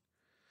shedding.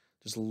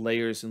 Just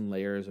layers and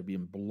layers are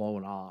being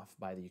blown off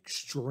by the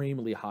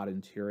extremely hot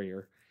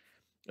interior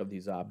of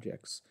these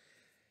objects.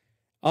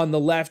 On the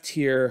left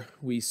here,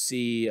 we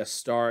see a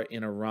star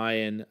in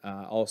Orion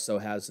also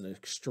has an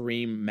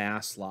extreme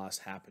mass loss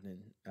happening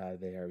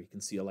there. You can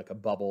see like a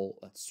bubble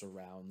that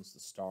surrounds the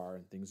star,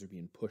 and things are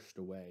being pushed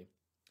away.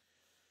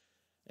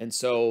 And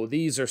so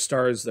these are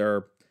stars that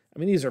are,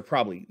 these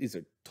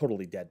are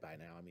totally dead by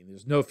now. I mean,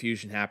 there's no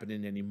fusion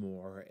happening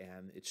anymore,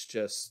 and it's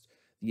just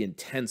the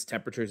intense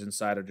temperatures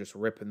inside are just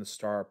ripping the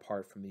star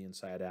apart from the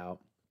inside out.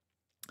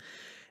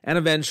 And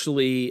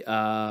eventually,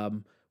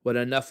 when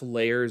enough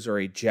layers are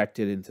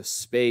ejected into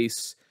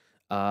space,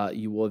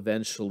 you will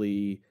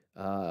eventually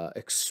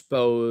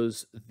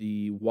expose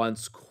the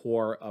once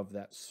core of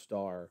that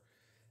star.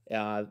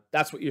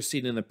 That's what you're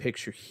seeing in the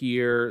picture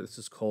here. This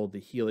is called the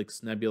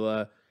Helix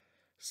Nebula.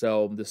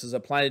 So this is a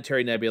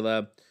planetary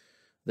nebula.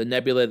 The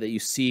nebula that you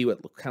see,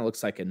 what kind of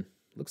looks like an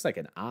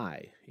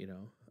eye, you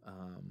know,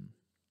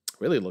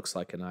 really looks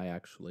like an eye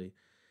actually,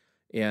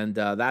 and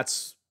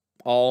that's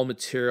all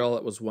material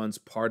that was once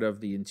part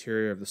of the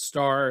interior of the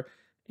star.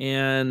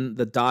 And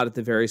the dot at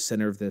the very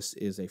center of this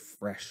is a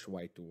fresh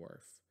white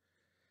dwarf,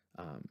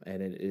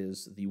 and it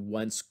is the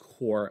once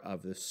core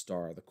of this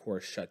star. The core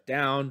is shut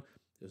down.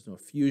 There's no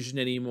fusion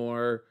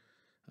anymore,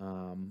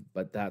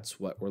 but that's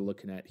what we're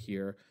looking at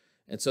here.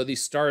 And so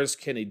these stars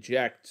can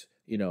eject,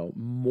 you know,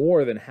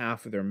 more than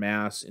half of their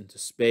mass into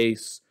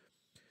space.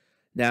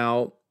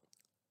 Now,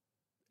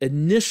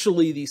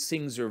 initially, these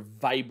things are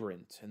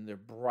vibrant and they're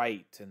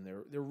bright and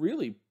they're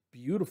really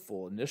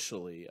beautiful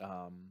initially,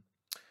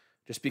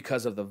 just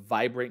because of the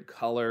vibrant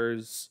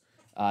colors,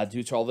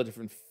 due to all the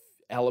different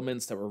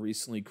elements that were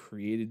recently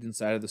created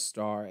inside of the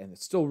star. And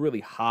it's still really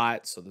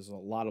hot, so there's a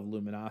lot of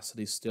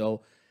luminosity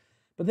still,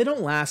 but they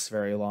don't last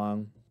very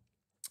long.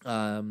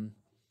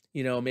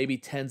 You know, maybe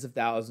tens of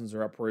thousands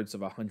or upwards of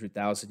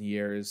 100,000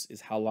 years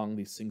is how long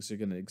these things are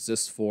going to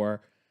exist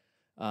for.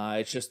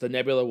 It's just the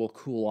nebula will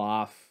cool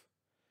off,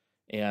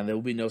 and there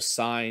will be no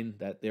sign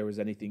that there was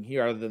anything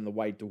here other than the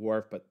white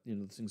dwarf, but, you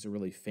know, the things are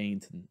really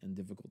faint and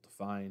difficult to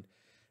find.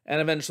 And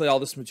eventually all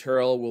this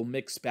material will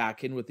mix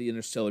back in with the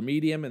interstellar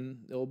medium,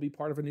 and it will be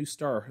part of a new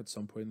star at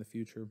some point in the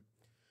future.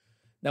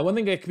 Now, one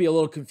thing that can be a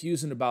little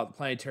confusing about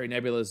planetary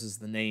nebulas is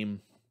the name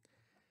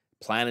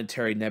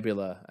Planetary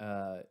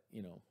Nebula.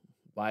 You know,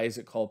 why is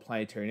it called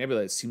Planetary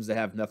Nebula? It seems to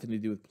have nothing to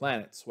do with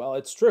planets. Well,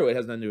 it's true. It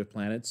has nothing to do with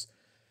planets.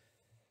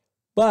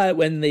 But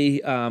when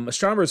the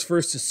astronomers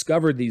first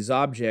discovered these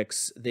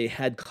objects, they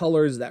had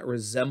colors that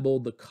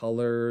resembled the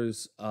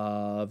colors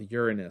of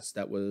Uranus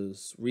that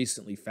was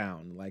recently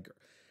found. Like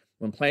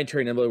when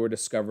Planetary Nebula were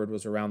discovered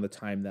was around the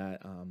time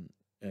that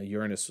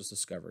Uranus was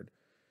discovered.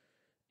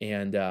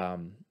 And the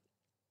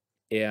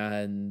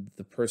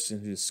person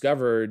who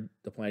discovered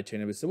the Planetary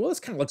Nebula said, well, this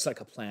kind of looks like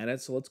a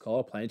planet, so let's call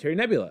it Planetary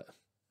Nebula.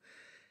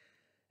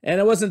 And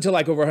it wasn't until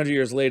like over 100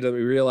 years later that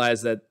we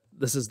realized that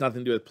this has nothing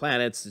to do with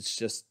planets. It's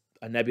just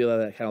a nebula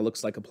that kind of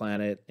looks like a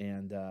planet,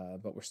 and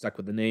but we're stuck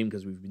with the name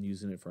because we've been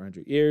using it for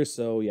 100 years.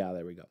 So yeah,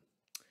 there we go.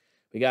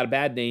 We got a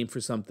bad name for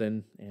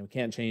something, and we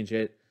can't change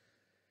it.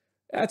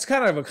 That's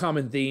kind of a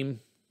common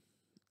theme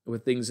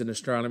with things in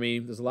astronomy.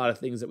 There's a lot of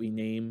things that we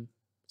name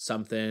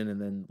something,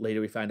 and then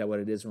later we find out what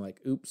it is, and we're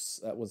like,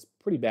 oops, that was a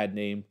pretty bad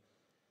name.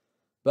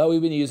 But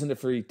we've been using it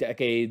for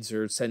decades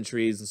or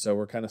centuries, and so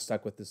we're kind of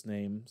stuck with this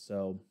name.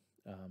 So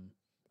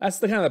that's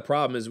the kind of the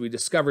problem, is we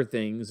discover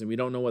things and we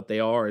don't know what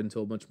they are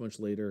until much, much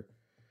later.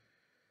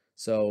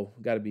 So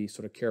got to be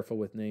sort of careful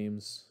with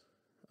names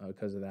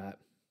because of that.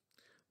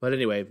 But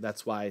anyway,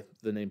 that's why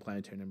the name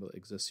Planetary Nebula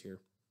exists here.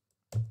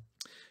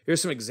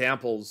 Here's some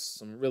examples,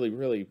 some really,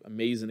 really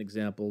amazing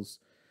examples.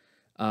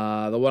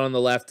 The one on the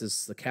left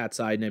is the Cat's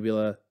Eye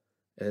Nebula.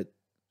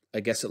 I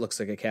guess it looks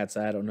like a cat's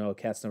eye. I don't know. A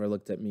cat's never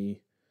looked at me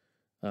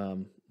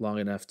long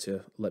enough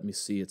to let me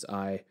see its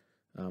eye,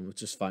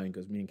 which is fine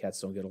because me and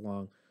cats don't get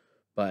along.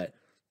 But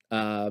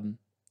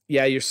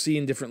yeah, you're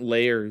seeing different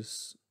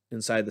layers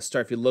inside the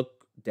star. If you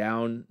look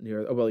down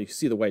near, oh, well, you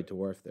see the white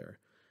dwarf there.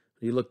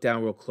 When you look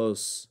down real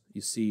close,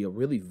 you see a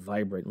really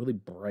vibrant, really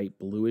bright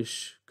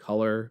bluish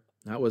color.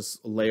 That was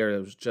a layer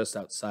that was just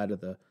outside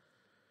of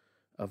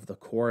the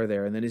core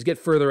there. And then as you get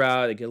further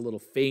out, they get a little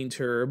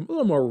fainter, a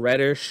little more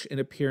reddish in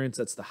appearance.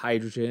 That's the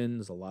hydrogen.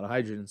 There's a lot of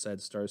hydrogen inside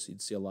the star, so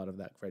you'd see a lot of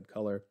that red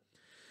color.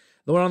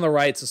 The one on the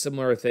right is a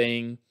similar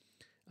thing.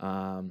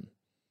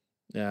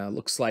 Yeah,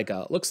 looks like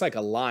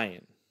a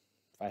lion,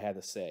 if I had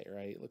to say,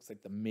 right? It looks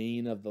like the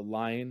mane of the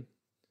lion.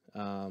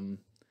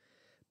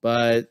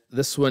 But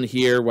this one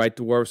here, white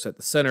dwarfs at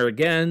the center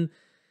again.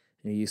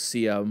 And you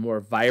see a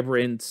more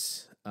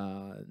vibrant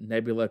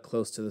nebula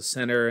close to the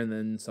center, and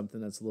then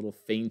something that's a little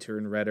fainter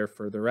and redder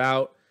further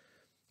out.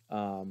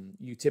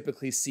 You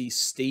typically see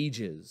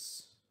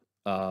stages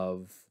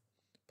of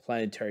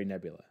planetary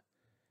nebula.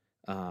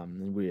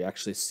 And we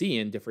actually see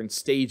in different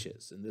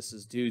stages. And this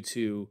is due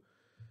to,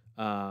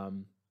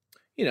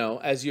 you know,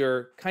 as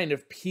you're kind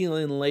of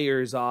peeling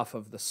layers off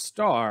of the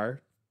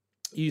star,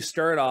 you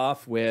start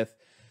off with,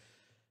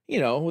 you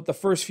know, with the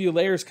first few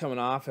layers coming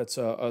off, it's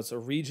a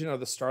region of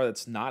the star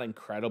that's not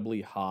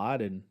incredibly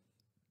hot, and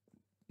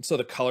so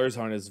the colors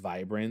aren't as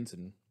vibrant,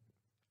 and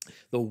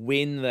the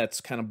wind that's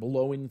kind of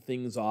blowing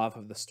things off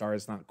of the star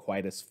is not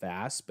quite as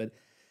fast. But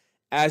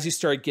as you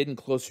start getting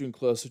closer and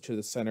closer to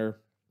the center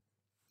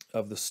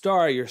of the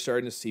star, you're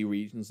starting to see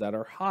regions that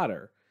are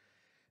hotter.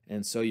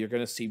 And so you're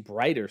going to see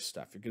brighter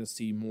stuff. You're going to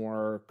see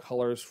more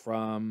colors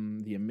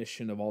from the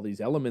emission of all these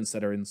elements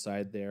that are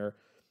inside there.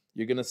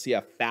 you're going to see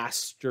a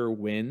faster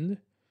wind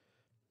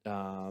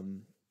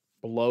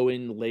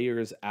blowing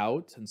layers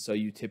out. And so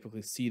you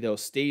typically see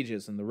those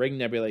stages. And the Ring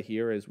Nebula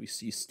here is we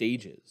see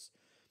stages.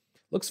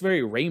 Looks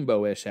very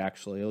rainbowish,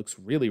 actually. It looks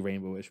really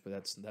rainbowish, but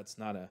that's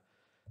not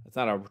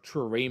a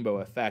true rainbow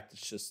effect.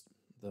 It's just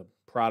the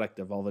product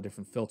of all the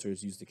different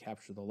filters used to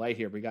capture the light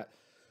here. We got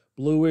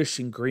bluish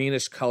and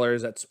greenish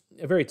colors. That's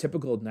a very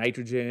typical of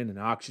nitrogen and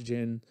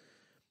oxygen.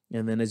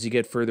 And then as you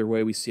get further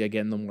away, we see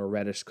again the more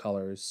reddish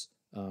colors,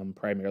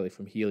 primarily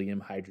from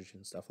helium,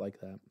 hydrogen, stuff like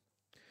that.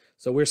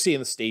 So we're seeing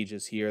the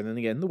stages here. And then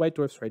again, the white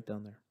dwarf's right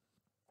down there.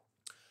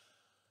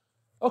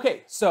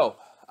 Okay, so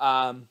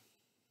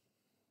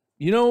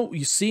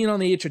you see it on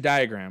the ASTR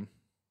diagram.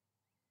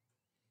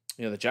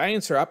 The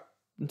giants are up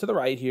and to the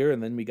right here,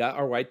 and then we got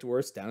our white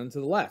dwarfs down and to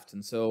the left.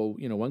 And so,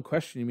 one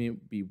question you may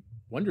be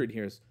wondering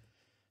here is,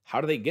 how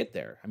do they get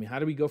there? I mean, how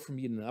do we go from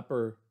being an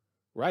upper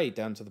right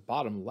down to the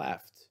bottom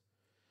left?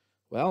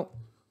 Well,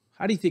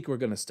 how do you think we're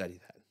going to study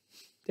that?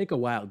 Take a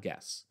wild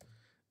guess.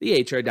 The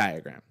ASTR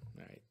diagram.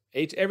 All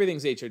right.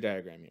 Everything's ASTR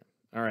diagram here.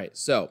 All right.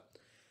 So,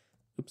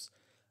 oops.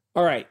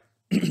 All right.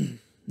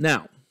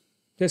 Now,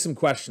 here's some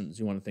questions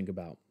you want to think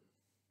about.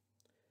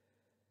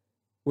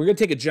 We're going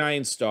to take a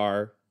giant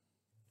star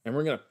and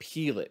we're going to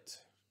peel it.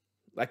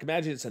 Like,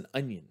 imagine it's an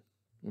onion.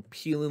 We're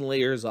peeling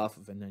layers off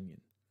of an onion.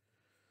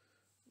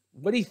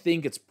 What do you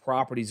think its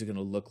properties are going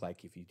to look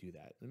like if you do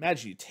that?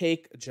 Imagine you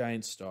take a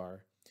giant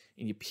star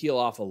and you peel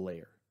off a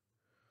layer.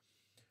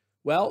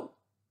 Well,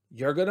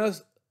 you're going to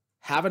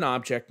have an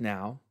object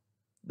now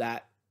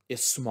that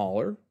is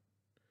smaller,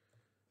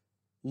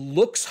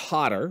 looks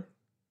hotter,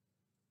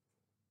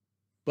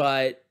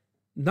 but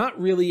not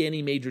really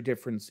any major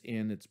difference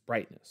in its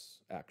brightness,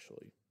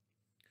 actually.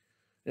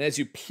 And as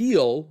you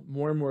peel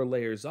more and more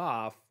layers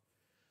off,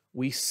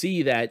 we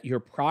see that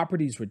your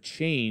properties would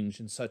change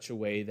in such a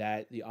way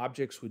that the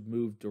objects would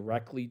move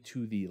directly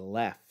to the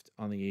left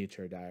on the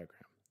ASTR diagram.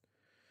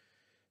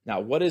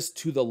 Now, what does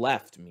to the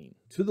left mean?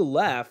 To the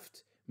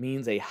left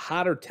means a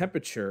hotter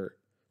temperature,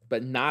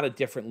 but not a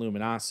different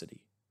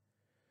luminosity.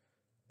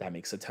 That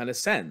makes a ton of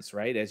sense,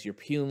 right? As you're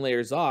peeling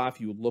layers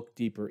off, you would look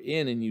deeper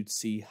in and you'd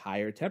see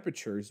higher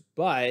temperatures,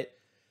 but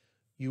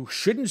you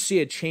shouldn't see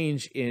a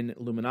change in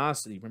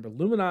luminosity. Remember,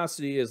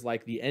 luminosity is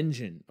like the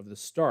engine of the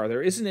star.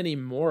 There isn't any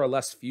more or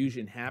less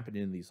fusion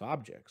happening in these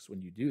objects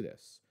when you do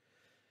this.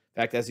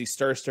 In fact, as these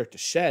stars start to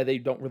shed, they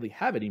don't really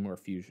have any more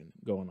fusion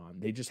going on.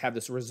 They just have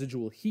this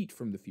residual heat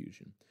from the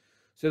fusion.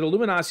 So the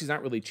luminosity is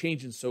not really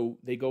changing, so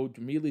they go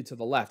immediately to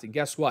the left. And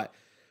guess what?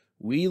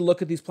 We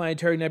look at these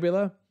planetary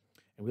nebula,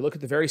 and we look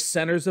at the very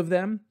centers of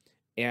them,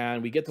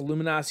 and we get the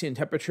luminosity and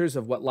temperatures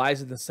of what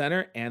lies in the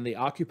center, and they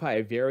occupy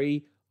a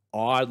very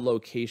odd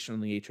location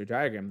on the ASTR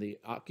diagram. They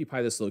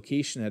occupy this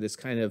location that is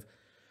kind of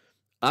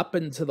up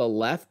and to the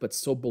left, but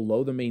still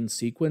below the main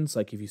sequence.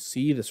 Like if you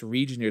see this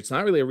region here, it's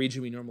not really a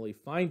region we normally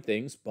find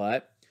things,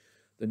 but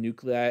the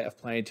nuclei of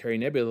planetary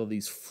nebula,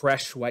 these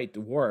fresh white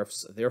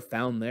dwarfs, they're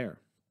found there.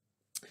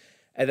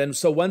 And then,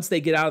 so once they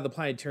get out of the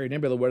planetary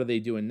nebula, what are they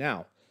doing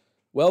now?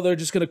 Well, they're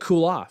just going to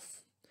cool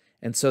off.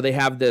 And so they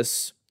have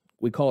this,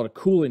 we call it a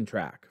cooling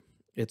track.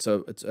 It's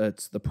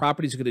the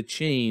properties are going to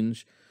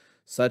change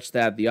such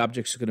that the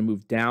objects are going to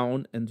move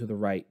down and to the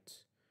right.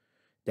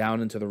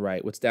 Down and to the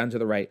right. What's down to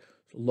the right?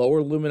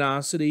 Lower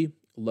luminosity,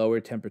 lower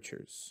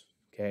temperatures.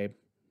 Okay.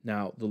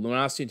 Now, the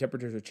luminosity and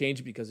temperatures are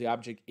changing because the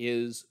object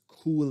is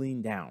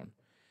cooling down.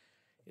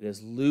 It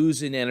is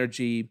losing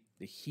energy.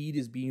 The heat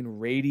is being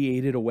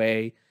radiated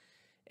away.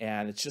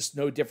 And it's just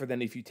no different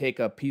than if you take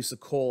a piece of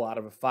coal out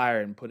of a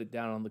fire and put it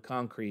down on the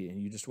concrete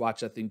and you just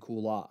watch that thing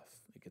cool off.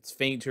 It gets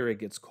fainter, it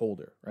gets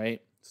colder, right?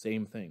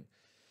 Same thing.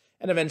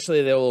 And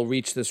eventually they will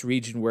reach this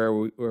region where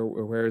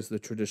the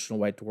traditional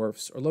white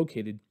dwarfs are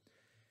located.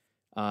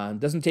 It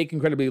doesn't take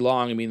incredibly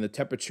long. I mean, the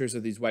temperatures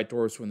of these white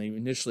dwarfs when they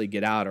initially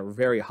get out are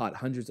very hot,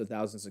 hundreds of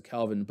thousands of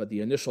Kelvin, but the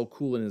initial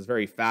cooling is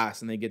very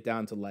fast and they get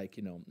down to like,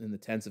 in the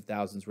tens of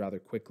thousands rather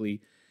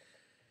quickly.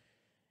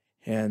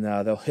 And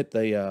they'll hit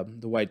the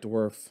white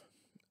dwarf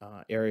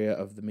area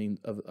of the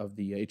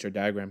ASTR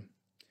diagram.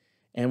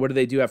 And what do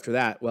they do after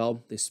that?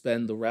 Well, they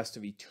spend the rest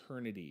of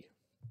eternity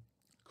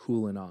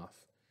cooling off.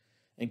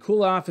 And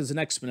cool off is an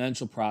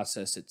exponential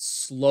process. It's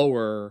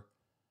slower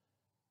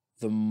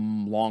the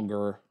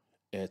longer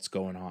it's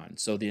going on.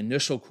 So the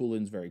initial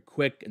cooling is very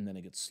quick, and then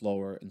it gets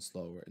slower and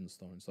slower and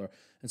slower and slower.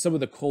 And some of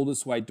the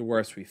coldest white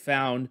dwarfs we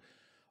found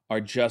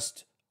are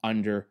just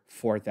under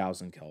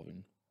 4,000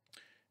 Kelvin.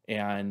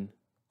 And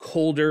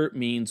colder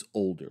means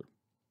older.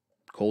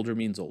 Colder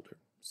means older.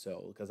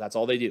 So, because that's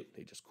all they do.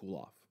 They just cool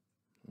off.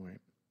 All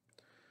right.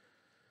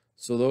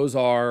 So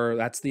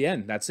that's the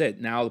end. That's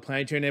it. Now the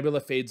planetary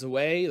nebula fades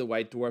away. The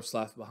white dwarf's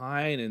left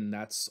behind, and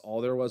that's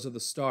all there was of the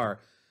star.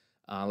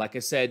 Like I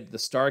said, the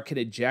star can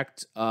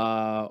eject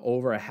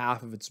over a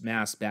half of its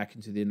mass back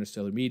into the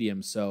interstellar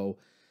medium. So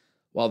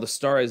while the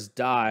star has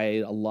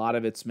died, a lot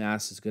of its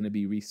mass is going to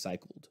be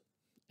recycled,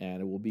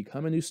 and it will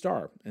become a new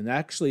star. And that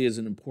actually is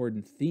an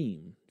important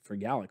theme for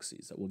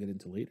galaxies that we'll get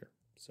into later.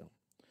 So,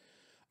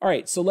 all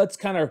right, so let's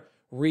kind of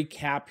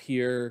recap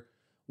here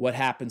what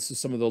happens to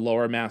some of the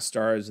lower mass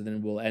stars, and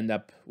then we'll end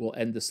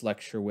this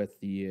lecture with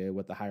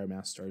what the higher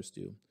mass stars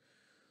do.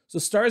 So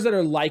stars that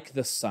are like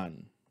the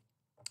sun.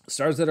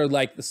 Stars that are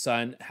like the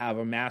sun have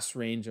a mass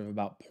range of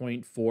about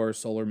 0.4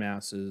 solar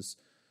masses.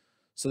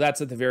 So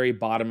that's at the very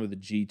bottom of the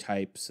G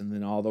types, and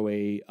then all the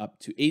way up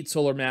to 8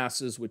 solar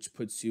masses, which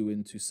puts you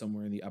into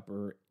somewhere in the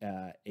upper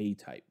A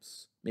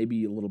types,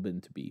 maybe a little bit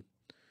into B.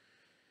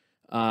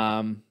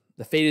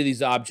 The fate of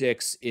these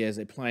objects is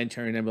a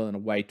planetary nebula and a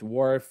white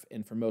dwarf,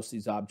 and for most of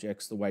these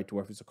objects, the white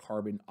dwarf is a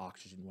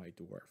carbon-oxygen white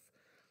dwarf.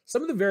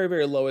 Some of the very,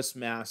 very lowest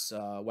mass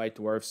white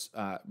dwarfs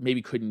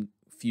maybe couldn't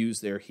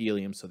fuse their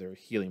helium, so they're a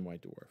helium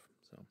white dwarf.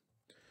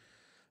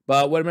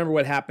 But remember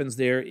what happens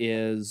there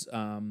is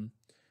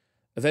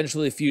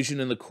eventually fusion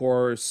in the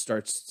core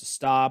starts to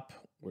stop,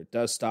 or it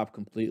does stop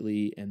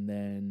completely, and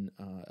then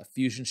a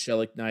fusion shell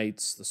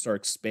ignites, the star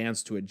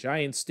expands to a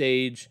giant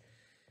stage.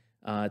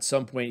 At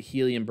some point,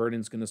 helium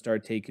burning is going to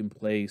start taking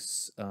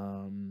place,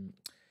 but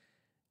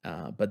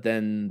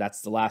then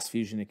that's the last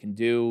fusion it can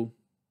do.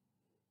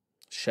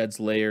 Sheds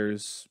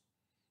layers,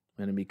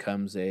 and it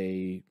becomes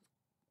a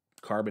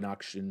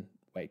carbon-oxygen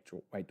white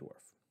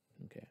dwarf.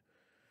 Okay.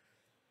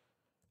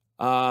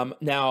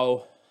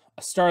 Now,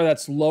 a star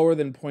that's lower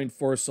than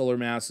 0.4 solar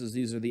masses,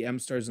 these are the M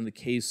stars and the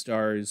K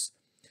stars.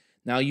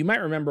 Now, you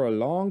might remember a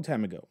long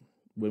time ago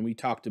when we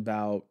talked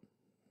about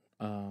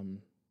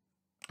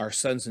our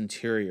sun's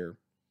interior.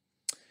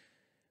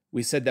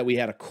 We said that we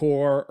had a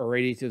core, a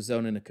radiative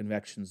zone, and a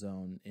convection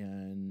zone.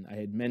 And I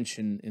had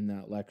mentioned in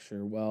that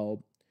lecture,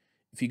 well,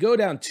 if you go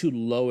down too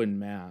low in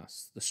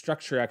mass, the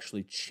structure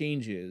actually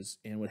changes.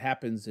 And what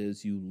happens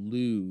is you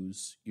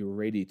lose your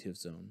radiative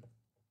zone.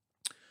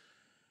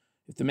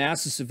 If the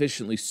mass is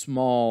sufficiently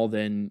small,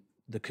 then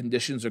the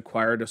conditions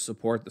required to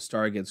support the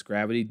star against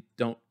gravity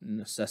don't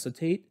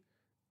necessitate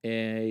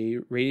a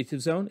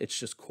radiative zone. It's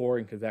just core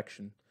and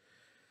convection.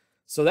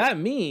 So that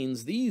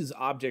means these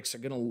objects are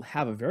going to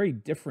have a very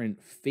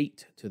different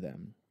fate to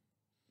them.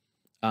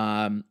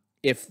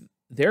 If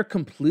they're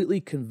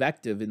completely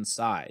convective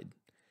inside,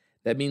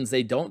 that means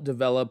they don't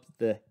develop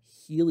the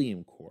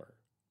helium core,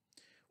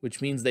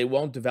 which means they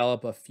won't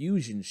develop a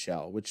fusion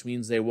shell, which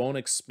means they won't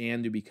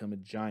expand to become a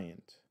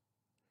giant.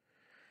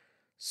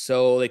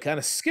 So they kind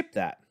of skip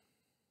that.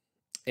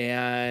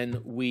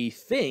 And we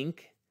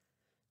think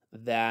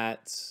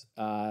that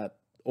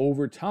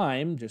over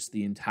time, just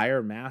the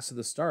entire mass of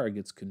the star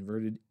gets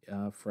converted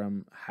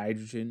from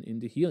hydrogen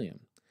into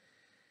helium.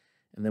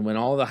 And then when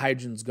all the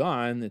hydrogen's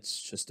gone,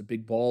 it's just a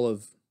big ball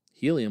of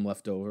helium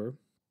left over,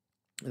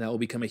 and that will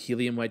become a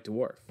helium white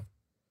dwarf.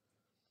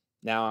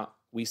 Now,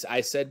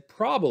 I said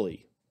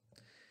probably.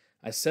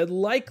 I said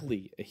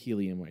likely a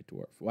helium white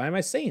dwarf. Why am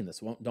I saying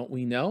this? Well, don't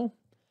we know?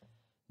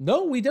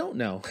 No, we don't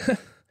know.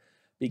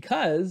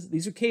 Because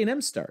these are K and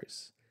M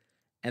stars.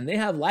 And they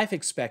have life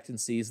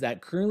expectancies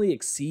that currently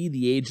exceed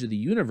the age of the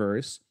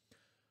universe.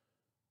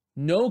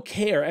 No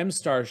K or M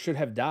star should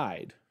have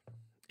died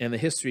in the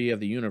history of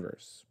the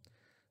universe.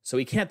 So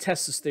we can't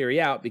test this theory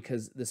out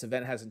because this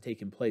event hasn't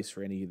taken place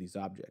for any of these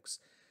objects.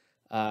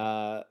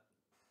 I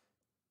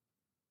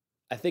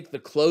think the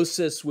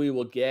closest we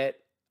will get,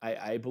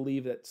 I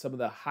believe that some of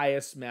the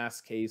highest mass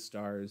K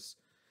stars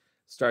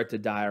start to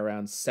die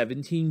around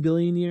 17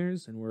 billion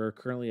years, and we're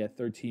currently at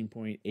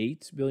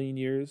 13.8 billion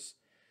years.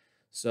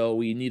 So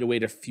we need to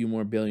wait a few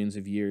more billions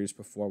of years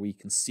before we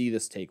can see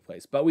this take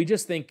place. But we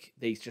just think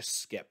they just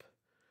skip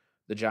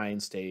the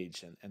giant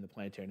stage and the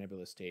planetary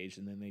nebula stage,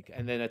 and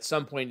then at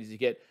some point, as you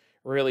get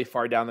really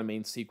far down the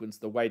main sequence,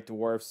 the white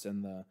dwarfs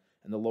and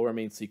the lower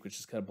main sequence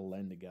just kind of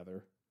blend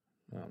together.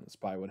 That's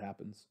probably what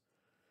happens.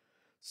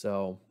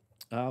 So,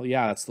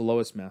 yeah, that's the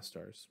lowest mass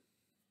stars.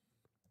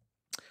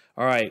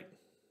 All right,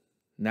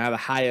 now the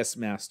highest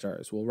mass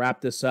stars. We'll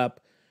wrap this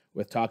up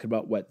with talking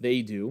about what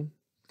they do.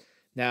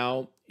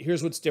 Now,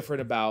 here's what's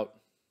different about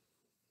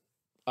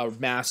a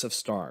massive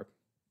star.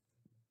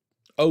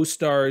 O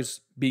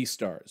stars, B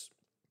stars.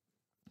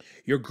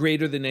 You're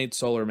greater than 8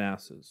 solar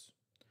masses.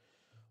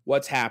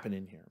 What's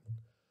happening here?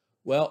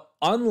 Well,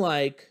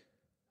 unlike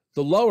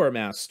the lower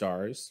mass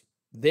stars,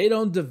 they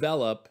don't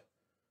develop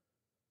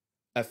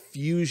a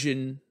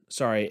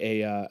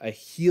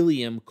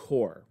helium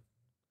core.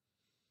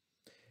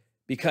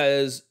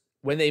 Because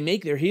when they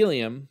make their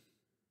helium,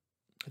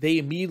 they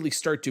immediately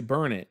start to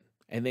burn it,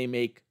 and they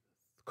make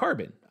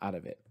carbon out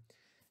of it.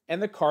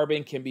 And the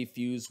carbon can be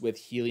fused with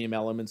helium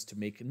elements to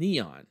make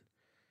neon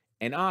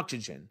and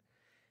oxygen.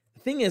 The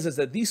thing is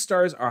that these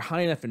stars are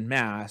high enough in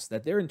mass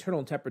that their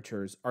internal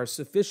temperatures are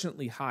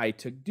sufficiently high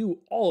to do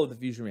all of the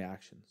fusion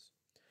reactions.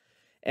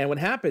 And what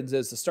happens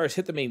is the stars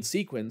hit the main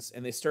sequence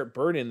and they start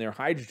burning their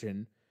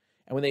hydrogen.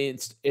 And when they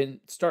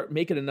start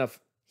making enough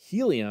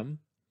helium,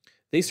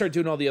 they start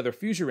doing all the other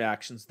fusion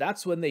reactions.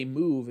 That's when they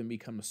move and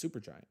become a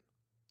supergiant.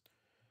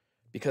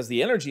 Because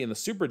the energy in the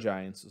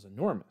supergiants is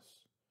enormous.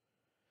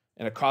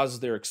 And it causes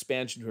their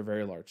expansion to a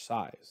very large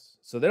size.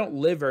 So they don't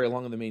live very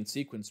long in the main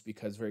sequence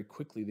because very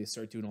quickly they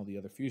start doing all the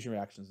other fusion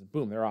reactions and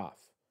boom, they're off.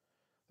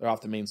 They're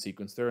off the main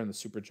sequence. They're in the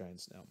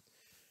supergiants now.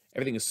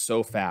 Everything is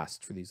so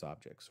fast for these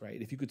objects,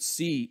 right? If you could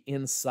see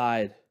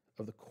inside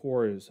of the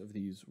cores of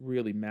these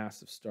really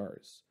massive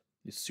stars,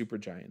 these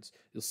supergiants,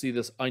 you'll see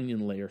this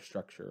onion layer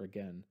structure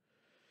again.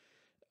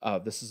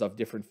 This is of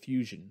different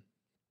fusion.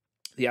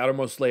 The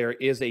outermost layer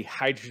is a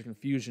hydrogen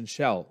fusion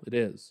shell. It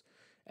is.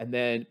 And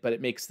then, but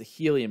it makes the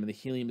helium, and the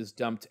helium is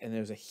dumped, and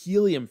there's a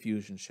helium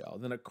fusion shell,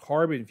 then a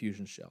carbon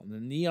fusion shell, and a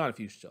neon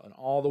fusion shell, and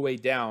all the way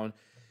down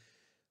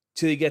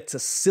till you get to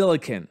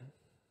silicon.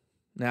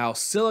 Now,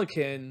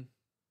 silicon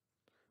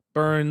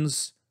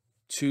burns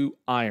to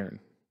iron.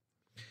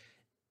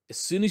 As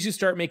soon as you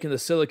start making the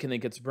silicon, it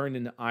gets burned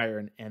into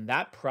iron, and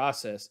that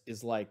process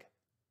is like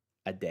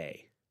a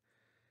day.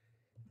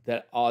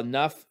 That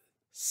enough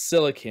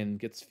silicon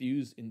gets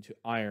fused into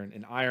iron,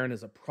 and iron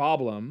is a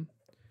problem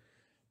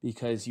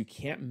because you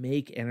can't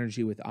make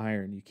energy with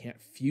iron. You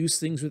can't fuse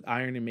things with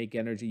iron and make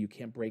energy. You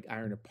can't break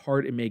iron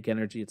apart and make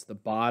energy. It's the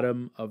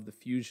bottom of the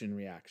fusion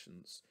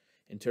reactions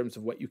in terms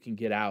of what you can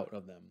get out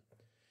of them.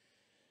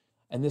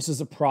 And this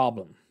is a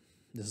problem.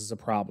 This is a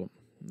problem.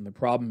 And the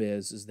problem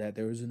is that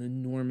there is an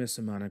enormous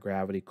amount of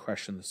gravity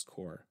crushing this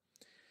core.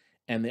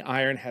 And the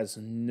iron has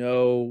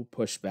no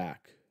pushback.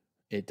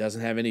 It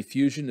doesn't have any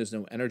fusion. There's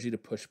no energy to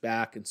push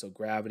back. And so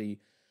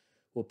gravity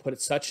will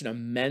put such an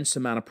immense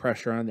amount of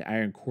pressure on the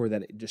iron core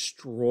that it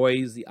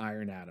destroys the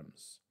iron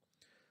atoms.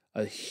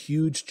 A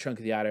huge chunk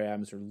of the iron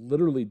atoms are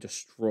literally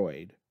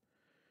destroyed.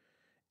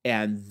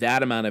 And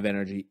that amount of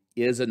energy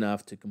is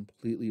enough to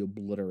completely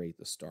obliterate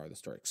the star. The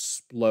star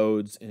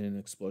explodes in an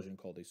explosion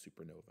called a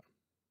supernova.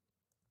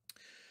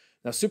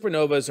 Now,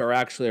 supernovas are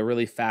actually a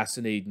really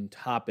fascinating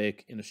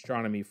topic in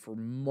astronomy for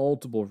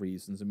multiple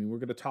reasons. I mean, we're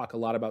going to talk a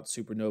lot about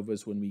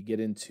supernovas when we get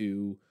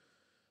into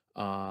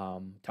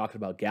talking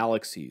about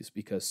galaxies,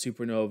 because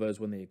supernovas,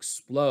 when they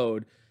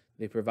explode,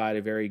 they provide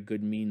a very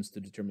good means to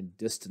determine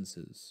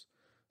distances.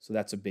 So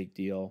that's a big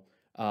deal.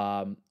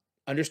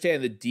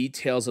 Understanding the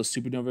details of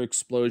supernova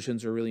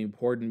explosions are really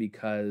important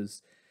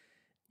because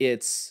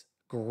it's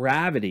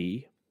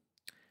gravity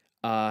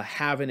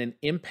having an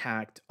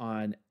impact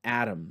on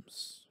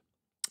atoms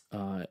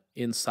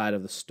inside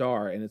of the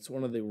star. And it's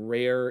one of the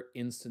rare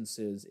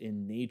instances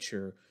in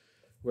nature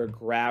where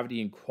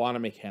gravity and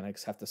quantum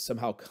mechanics have to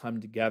somehow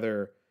come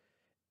together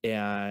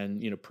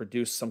and,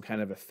 produce some kind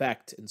of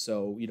effect. And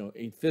so,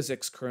 in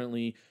physics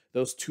currently,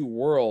 those two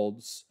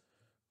worlds,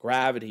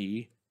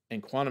 gravity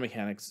and quantum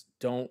mechanics,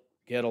 don't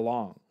get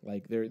along.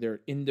 Like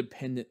they're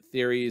independent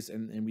theories,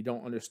 and we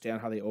don't understand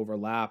how they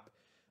overlap.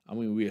 I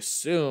mean, we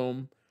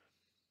assume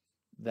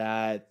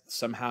that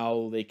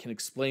somehow they can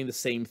explain the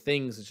same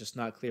things. It's just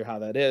not clear how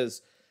that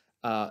is.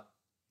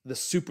 The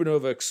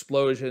supernova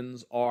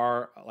explosions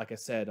are, like I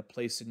said, a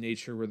place in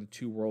nature where the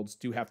two worlds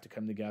do have to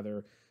come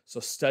together. So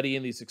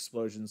studying these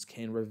explosions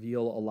can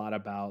reveal a lot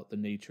about the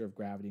nature of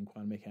gravity and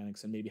quantum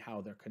mechanics and maybe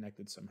how they're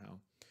connected somehow.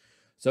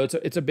 So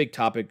it's a big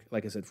topic,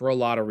 like I said, for a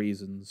lot of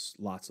reasons,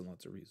 lots and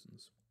lots of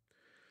reasons.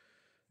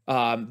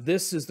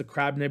 This is the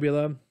Crab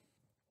Nebula.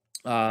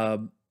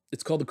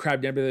 It's called the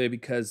Crab Nebula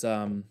because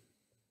I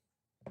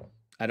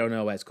don't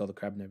know why it's called the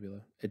Crab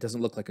Nebula. It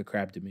doesn't look like a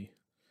crab to me.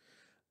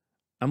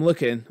 I'm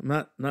looking.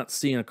 I'm not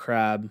seeing a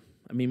crab.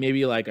 I mean,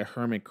 maybe like a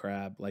hermit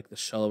crab, like the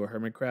shell of a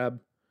hermit crab.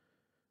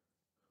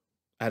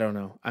 I don't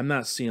know. I'm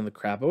not seeing the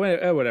crab, but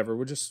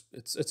whatever.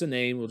 It's a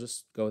name. We'll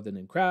just go with the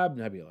name Crab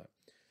Nebula.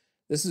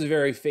 This is a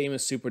very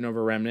famous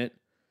supernova remnant.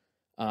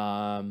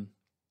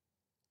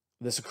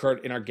 This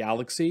occurred in our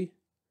galaxy,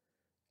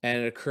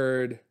 and it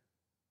occurred,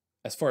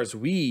 as far as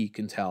we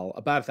can tell,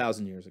 about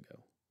 1,000 years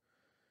ago.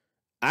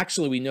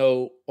 Actually, we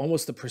know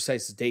almost the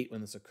precise date when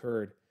this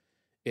occurred.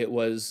 It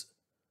was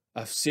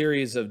a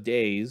series of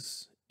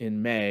days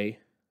in May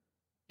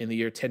in the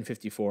year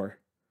 1054.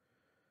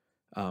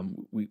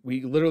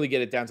 We literally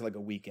get it down to like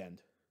a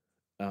weekend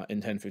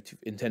in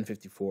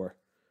 1054.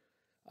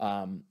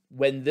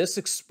 When this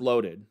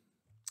exploded,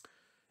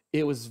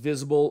 it was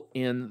visible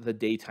in the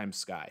daytime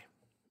sky.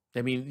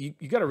 I mean,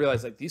 you got to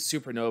realize, like, these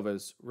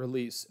supernovas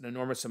release an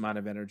enormous amount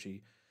of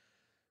energy.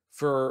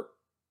 For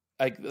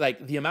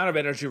like the amount of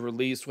energy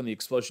released when the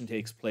explosion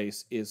takes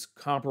place is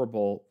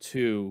comparable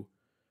to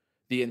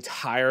the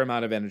entire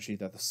amount of energy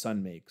that the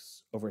sun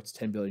makes over its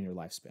 10 billion year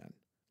lifespan.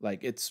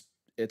 Like it's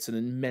an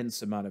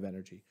immense amount of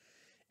energy.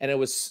 And it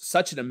was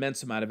such an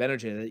immense amount of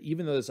energy that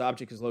even though this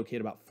object is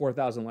located about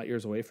 4,000 light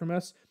years away from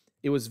us,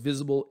 it was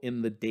visible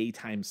in the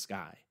daytime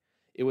sky.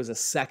 It was a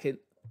second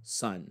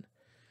sun.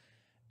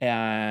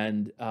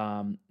 And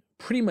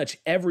pretty much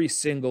every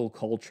single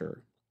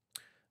culture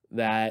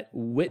that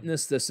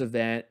witnessed this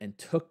event and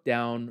took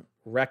down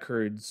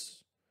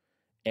records,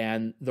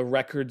 and the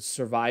records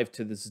survived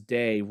to this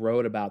day,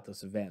 wrote about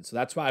this event. So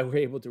that's why we're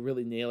able to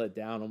really nail it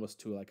down almost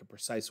to like a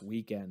precise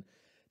weekend,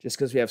 just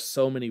because we have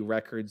so many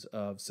records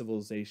of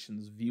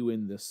civilizations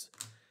viewing this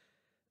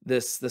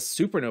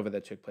supernova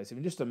that took place. I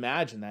mean, just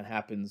imagine that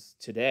happens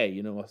today.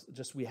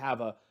 Just we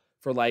have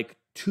for like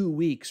 2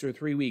 weeks or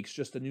 3 weeks,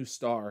 just a new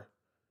star.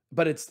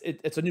 But it's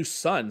a new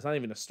sun. It's not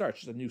even a star. It's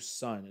just a new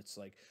sun. It's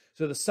like,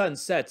 so the sun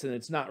sets and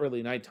it's not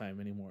really nighttime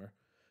anymore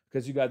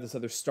because you got this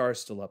other star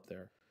still up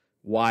there.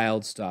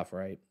 Wild stuff,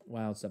 right?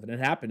 Wild stuff. And it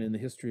happened in the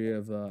history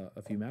of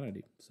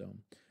humanity. So,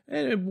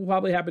 and it will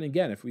probably happen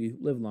again if we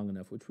live long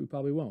enough, which we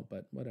probably won't,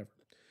 but whatever.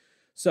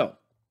 So,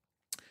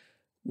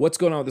 what's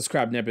going on with this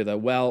Crab Nebula?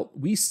 Well,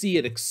 we see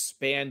it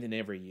expanding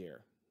every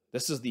year.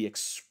 This is the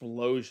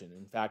explosion.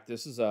 In fact,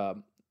 this is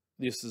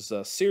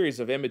a series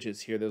of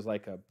images here. There's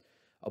like a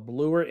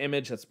bluer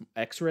image that's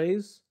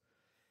X-rays,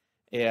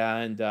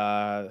 and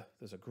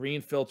there's a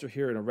green filter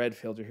here and a red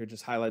filter here,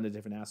 just highlighting the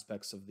different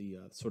aspects of the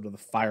sort of the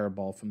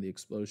fireball from the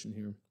explosion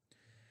here.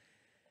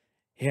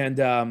 And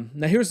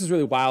now here's what's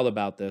really wild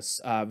about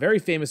this. Very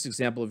famous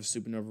example of a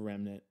supernova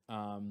remnant.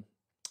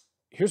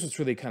 Here's what's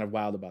really kind of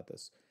wild about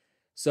this.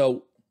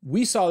 So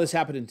we saw this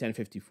happen in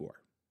 1054.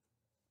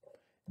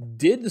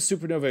 Did the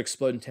supernova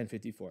explode in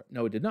 1054?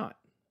 No, it did not,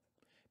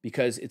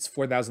 because it's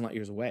 4,000 light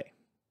years away.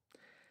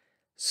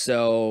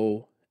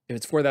 So if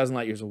it's 4,000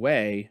 light years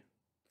away,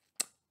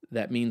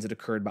 that means it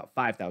occurred about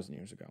 5,000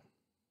 years ago.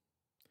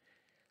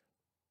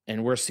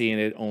 And we're seeing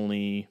it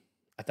only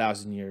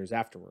 1,000 years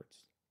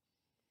afterwards.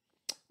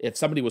 If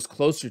somebody was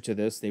closer to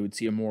this, they would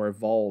see a more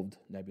evolved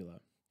nebula.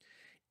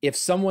 If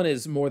someone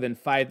is more than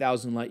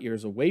 5,000 light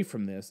years away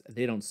from this,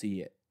 they don't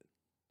see it.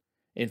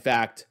 In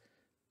fact,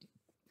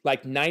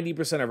 like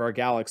 90% of our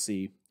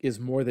galaxy is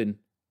more than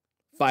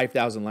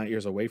 5,000 light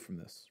years away from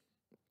this.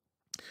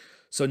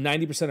 So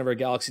 90% of our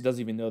galaxy doesn't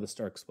even know the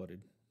star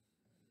exploded.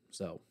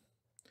 So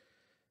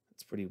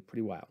it's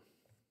pretty wild.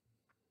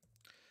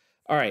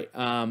 All right.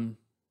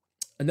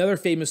 Another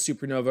famous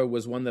supernova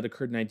was one that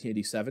occurred in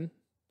 1987.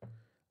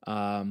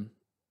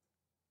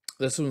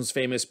 This one was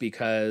famous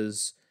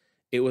because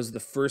it was the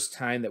first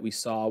time that we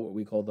saw what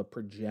we call the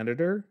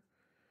progenitor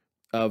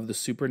of the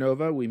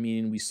supernova.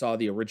 We saw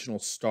the original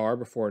star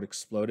before it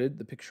exploded.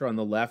 The picture on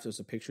the left was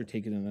a picture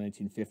taken in the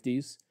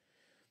 1950s,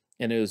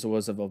 and it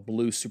was of a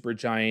blue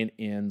supergiant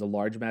in the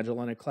Large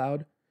Magellanic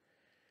Cloud.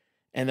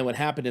 And then what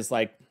happened is,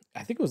 like,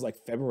 I think it was like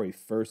February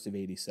 1st of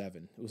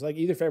 87. It was like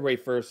either February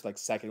 1st, like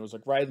 2nd. It was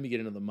like right at the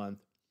beginning of the month.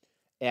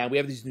 And we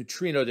have these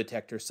neutrino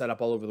detectors set up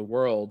all over the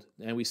world,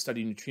 and we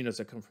study neutrinos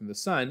that come from the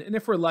sun. And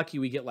if we're lucky,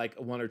 we get like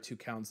 1 or 2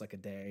 counts like a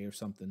day or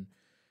something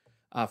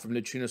from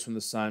neutrinos from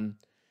the sun.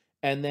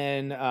 And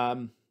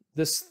then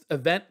this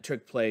event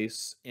took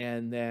place,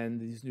 and then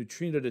these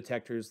neutrino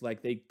detectors,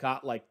 like, they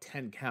got like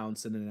 10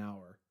 counts in an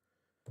hour.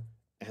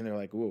 And they're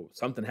like, whoa,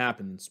 something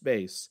happened in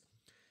space.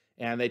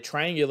 And they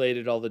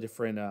triangulated all the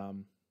different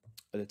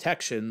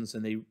detections,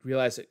 and they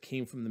realized it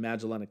came from the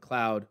Magellanic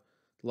Cloud,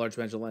 the Large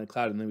Magellanic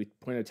Cloud, and then we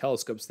pointed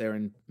telescopes there,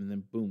 and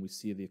then boom, we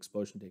see the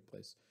explosion take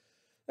place.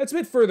 That's a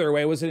bit further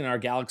away. It wasn't in our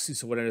galaxy,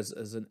 so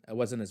it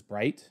wasn't as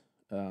bright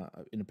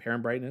in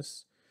apparent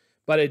brightness,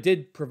 but it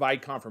did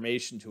provide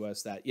confirmation to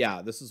us that,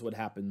 yeah, this is what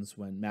happens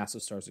when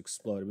massive stars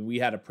explode. I mean, we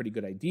had a pretty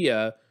good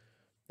idea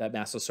that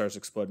massive stars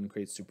explode and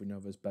create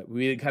supernovas, but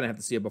we kind of have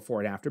to see a before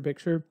and after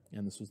picture,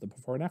 and this was the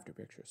before and after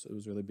picture, so it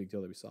was a really big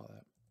deal that we saw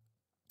that.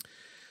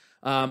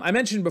 I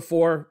mentioned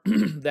before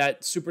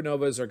that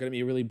supernovas are going to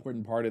be a really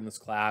important part in this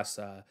class.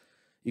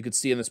 You could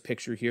see in this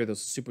picture here,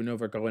 there's a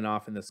supernova going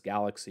off in this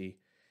galaxy.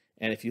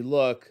 And if you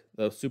look,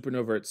 the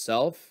supernova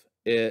itself,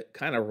 it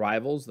kind of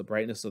rivals the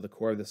brightness of the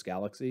core of this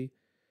galaxy.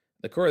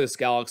 The core of this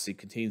galaxy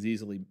contains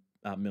easily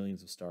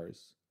millions of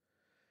stars.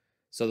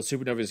 So the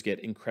supernovas get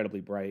incredibly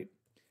bright,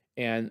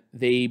 and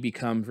they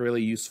become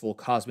really useful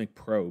cosmic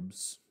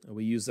probes.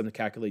 We use them to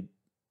calculate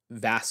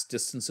vast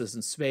distances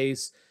in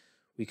space.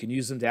 We can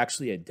use them to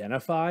actually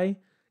identify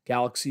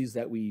galaxies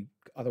that we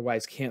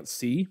otherwise can't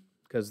see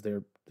because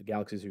the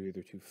galaxies are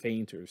either too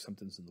faint or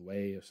something's in the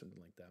way or something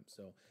like that.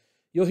 So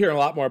you'll hear a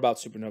lot more about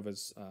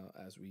supernovas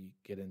as we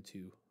get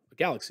into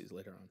galaxies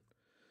later on.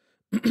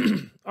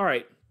 All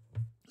right.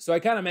 So I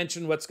kind of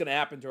mentioned what's going to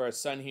happen to our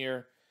sun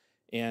here,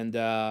 and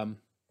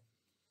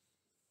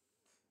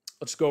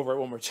let's go over it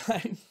one more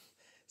time.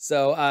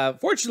 So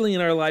fortunately,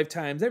 in our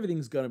lifetimes,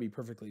 everything's going to be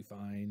perfectly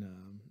fine.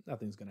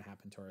 Nothing's going to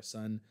happen to our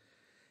sun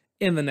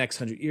in the next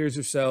 100 years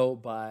or so,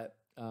 but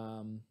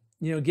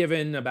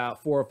given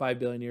about 4 or 5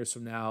 billion years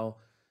from now,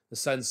 the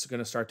sun's going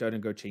to start to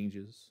undergo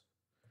changes.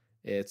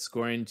 It's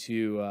going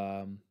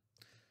to,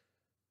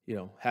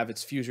 have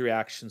its fusion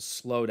reactions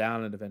slow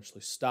down and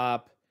eventually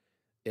stop.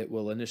 It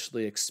will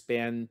initially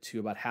expand to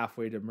about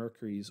halfway to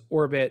Mercury's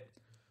orbit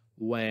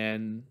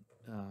when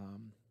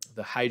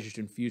the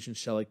hydrogen fusion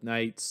shell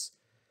ignites.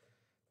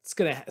 It's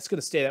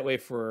gonna stay that way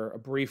for a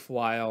brief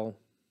while.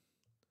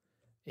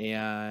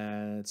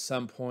 And at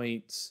some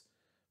point,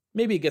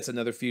 maybe it gets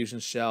another fusion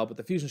shell, but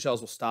the fusion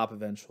shells will stop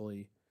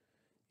eventually.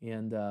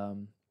 And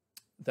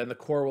then the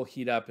core will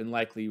heat up and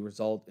likely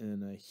result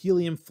in a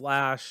helium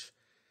flash.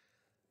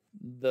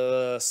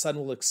 The sun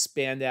will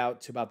expand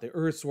out to about the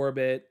Earth's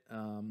orbit.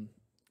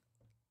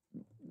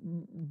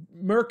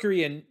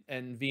 Mercury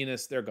and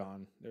Venus, they're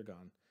gone. They're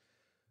gone.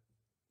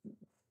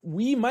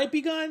 We might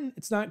be gone.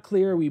 It's not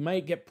clear. We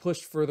might get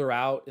pushed further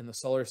out in the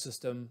solar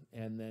system,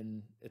 and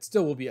then it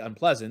still will be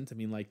unpleasant. I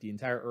mean, like, the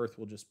entire Earth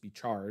will just be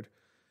charred.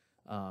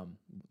 There'll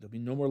be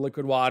no more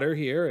liquid water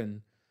here, and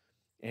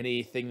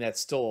anything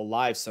that's still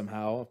alive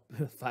somehow,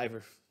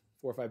 4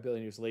 or 5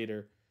 billion years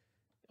later,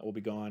 that will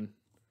be gone.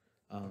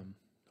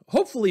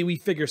 Hopefully we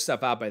figure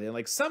stuff out by then.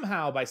 Like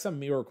somehow, by some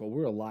miracle,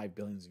 we're alive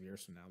billions of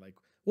years from now. Like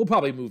we'll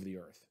probably move the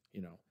Earth.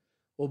 You know,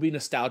 we'll be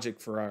nostalgic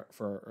for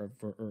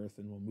Earth,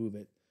 and we'll move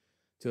it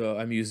to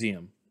a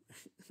museum.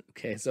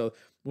 Okay, so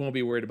we won't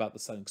be worried about the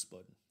sun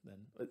exploding. Then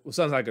the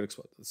sun's not going to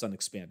explode. The sun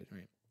expanded,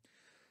 right?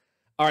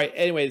 All right.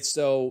 Anyway,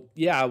 so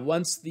yeah,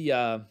 once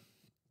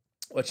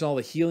all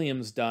the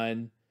helium's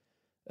done,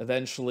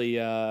 eventually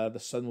the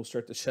sun will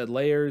start to shed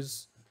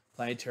layers.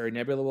 Planetary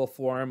Nebula will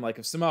form. Like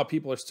if somehow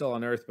people are still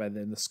on Earth by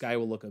then, the sky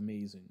will look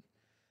amazing.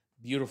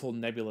 Beautiful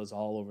nebulas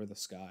all over the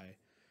sky.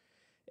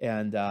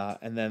 And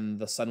then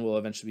the sun will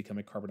eventually become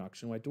a carbon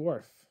oxygen white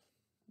dwarf.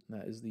 And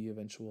that is the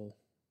eventual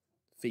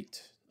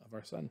fate of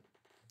our sun.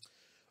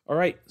 All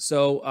right,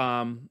 so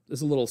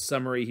there's a little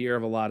summary here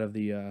of a lot of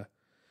the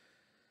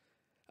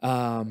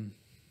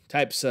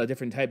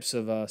different types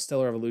of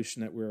stellar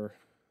evolution that we're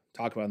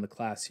talking about in the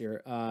class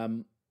here.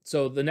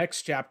 So the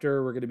next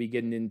chapter, we're going to be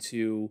getting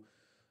into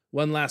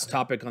one last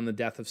topic on the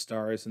death of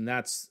stars, and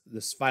that's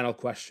this final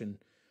question.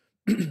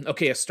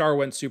 Okay, a star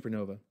went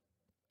supernova.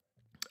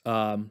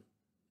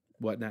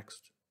 What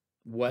next?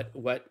 What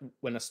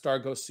when a star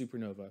goes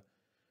supernova,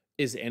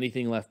 is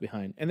anything left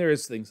behind? And there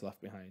is things left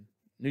behind.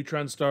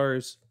 Neutron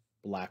stars,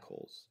 black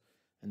holes.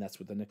 And that's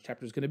what the next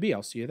chapter is going to be.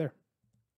 I'll see you there.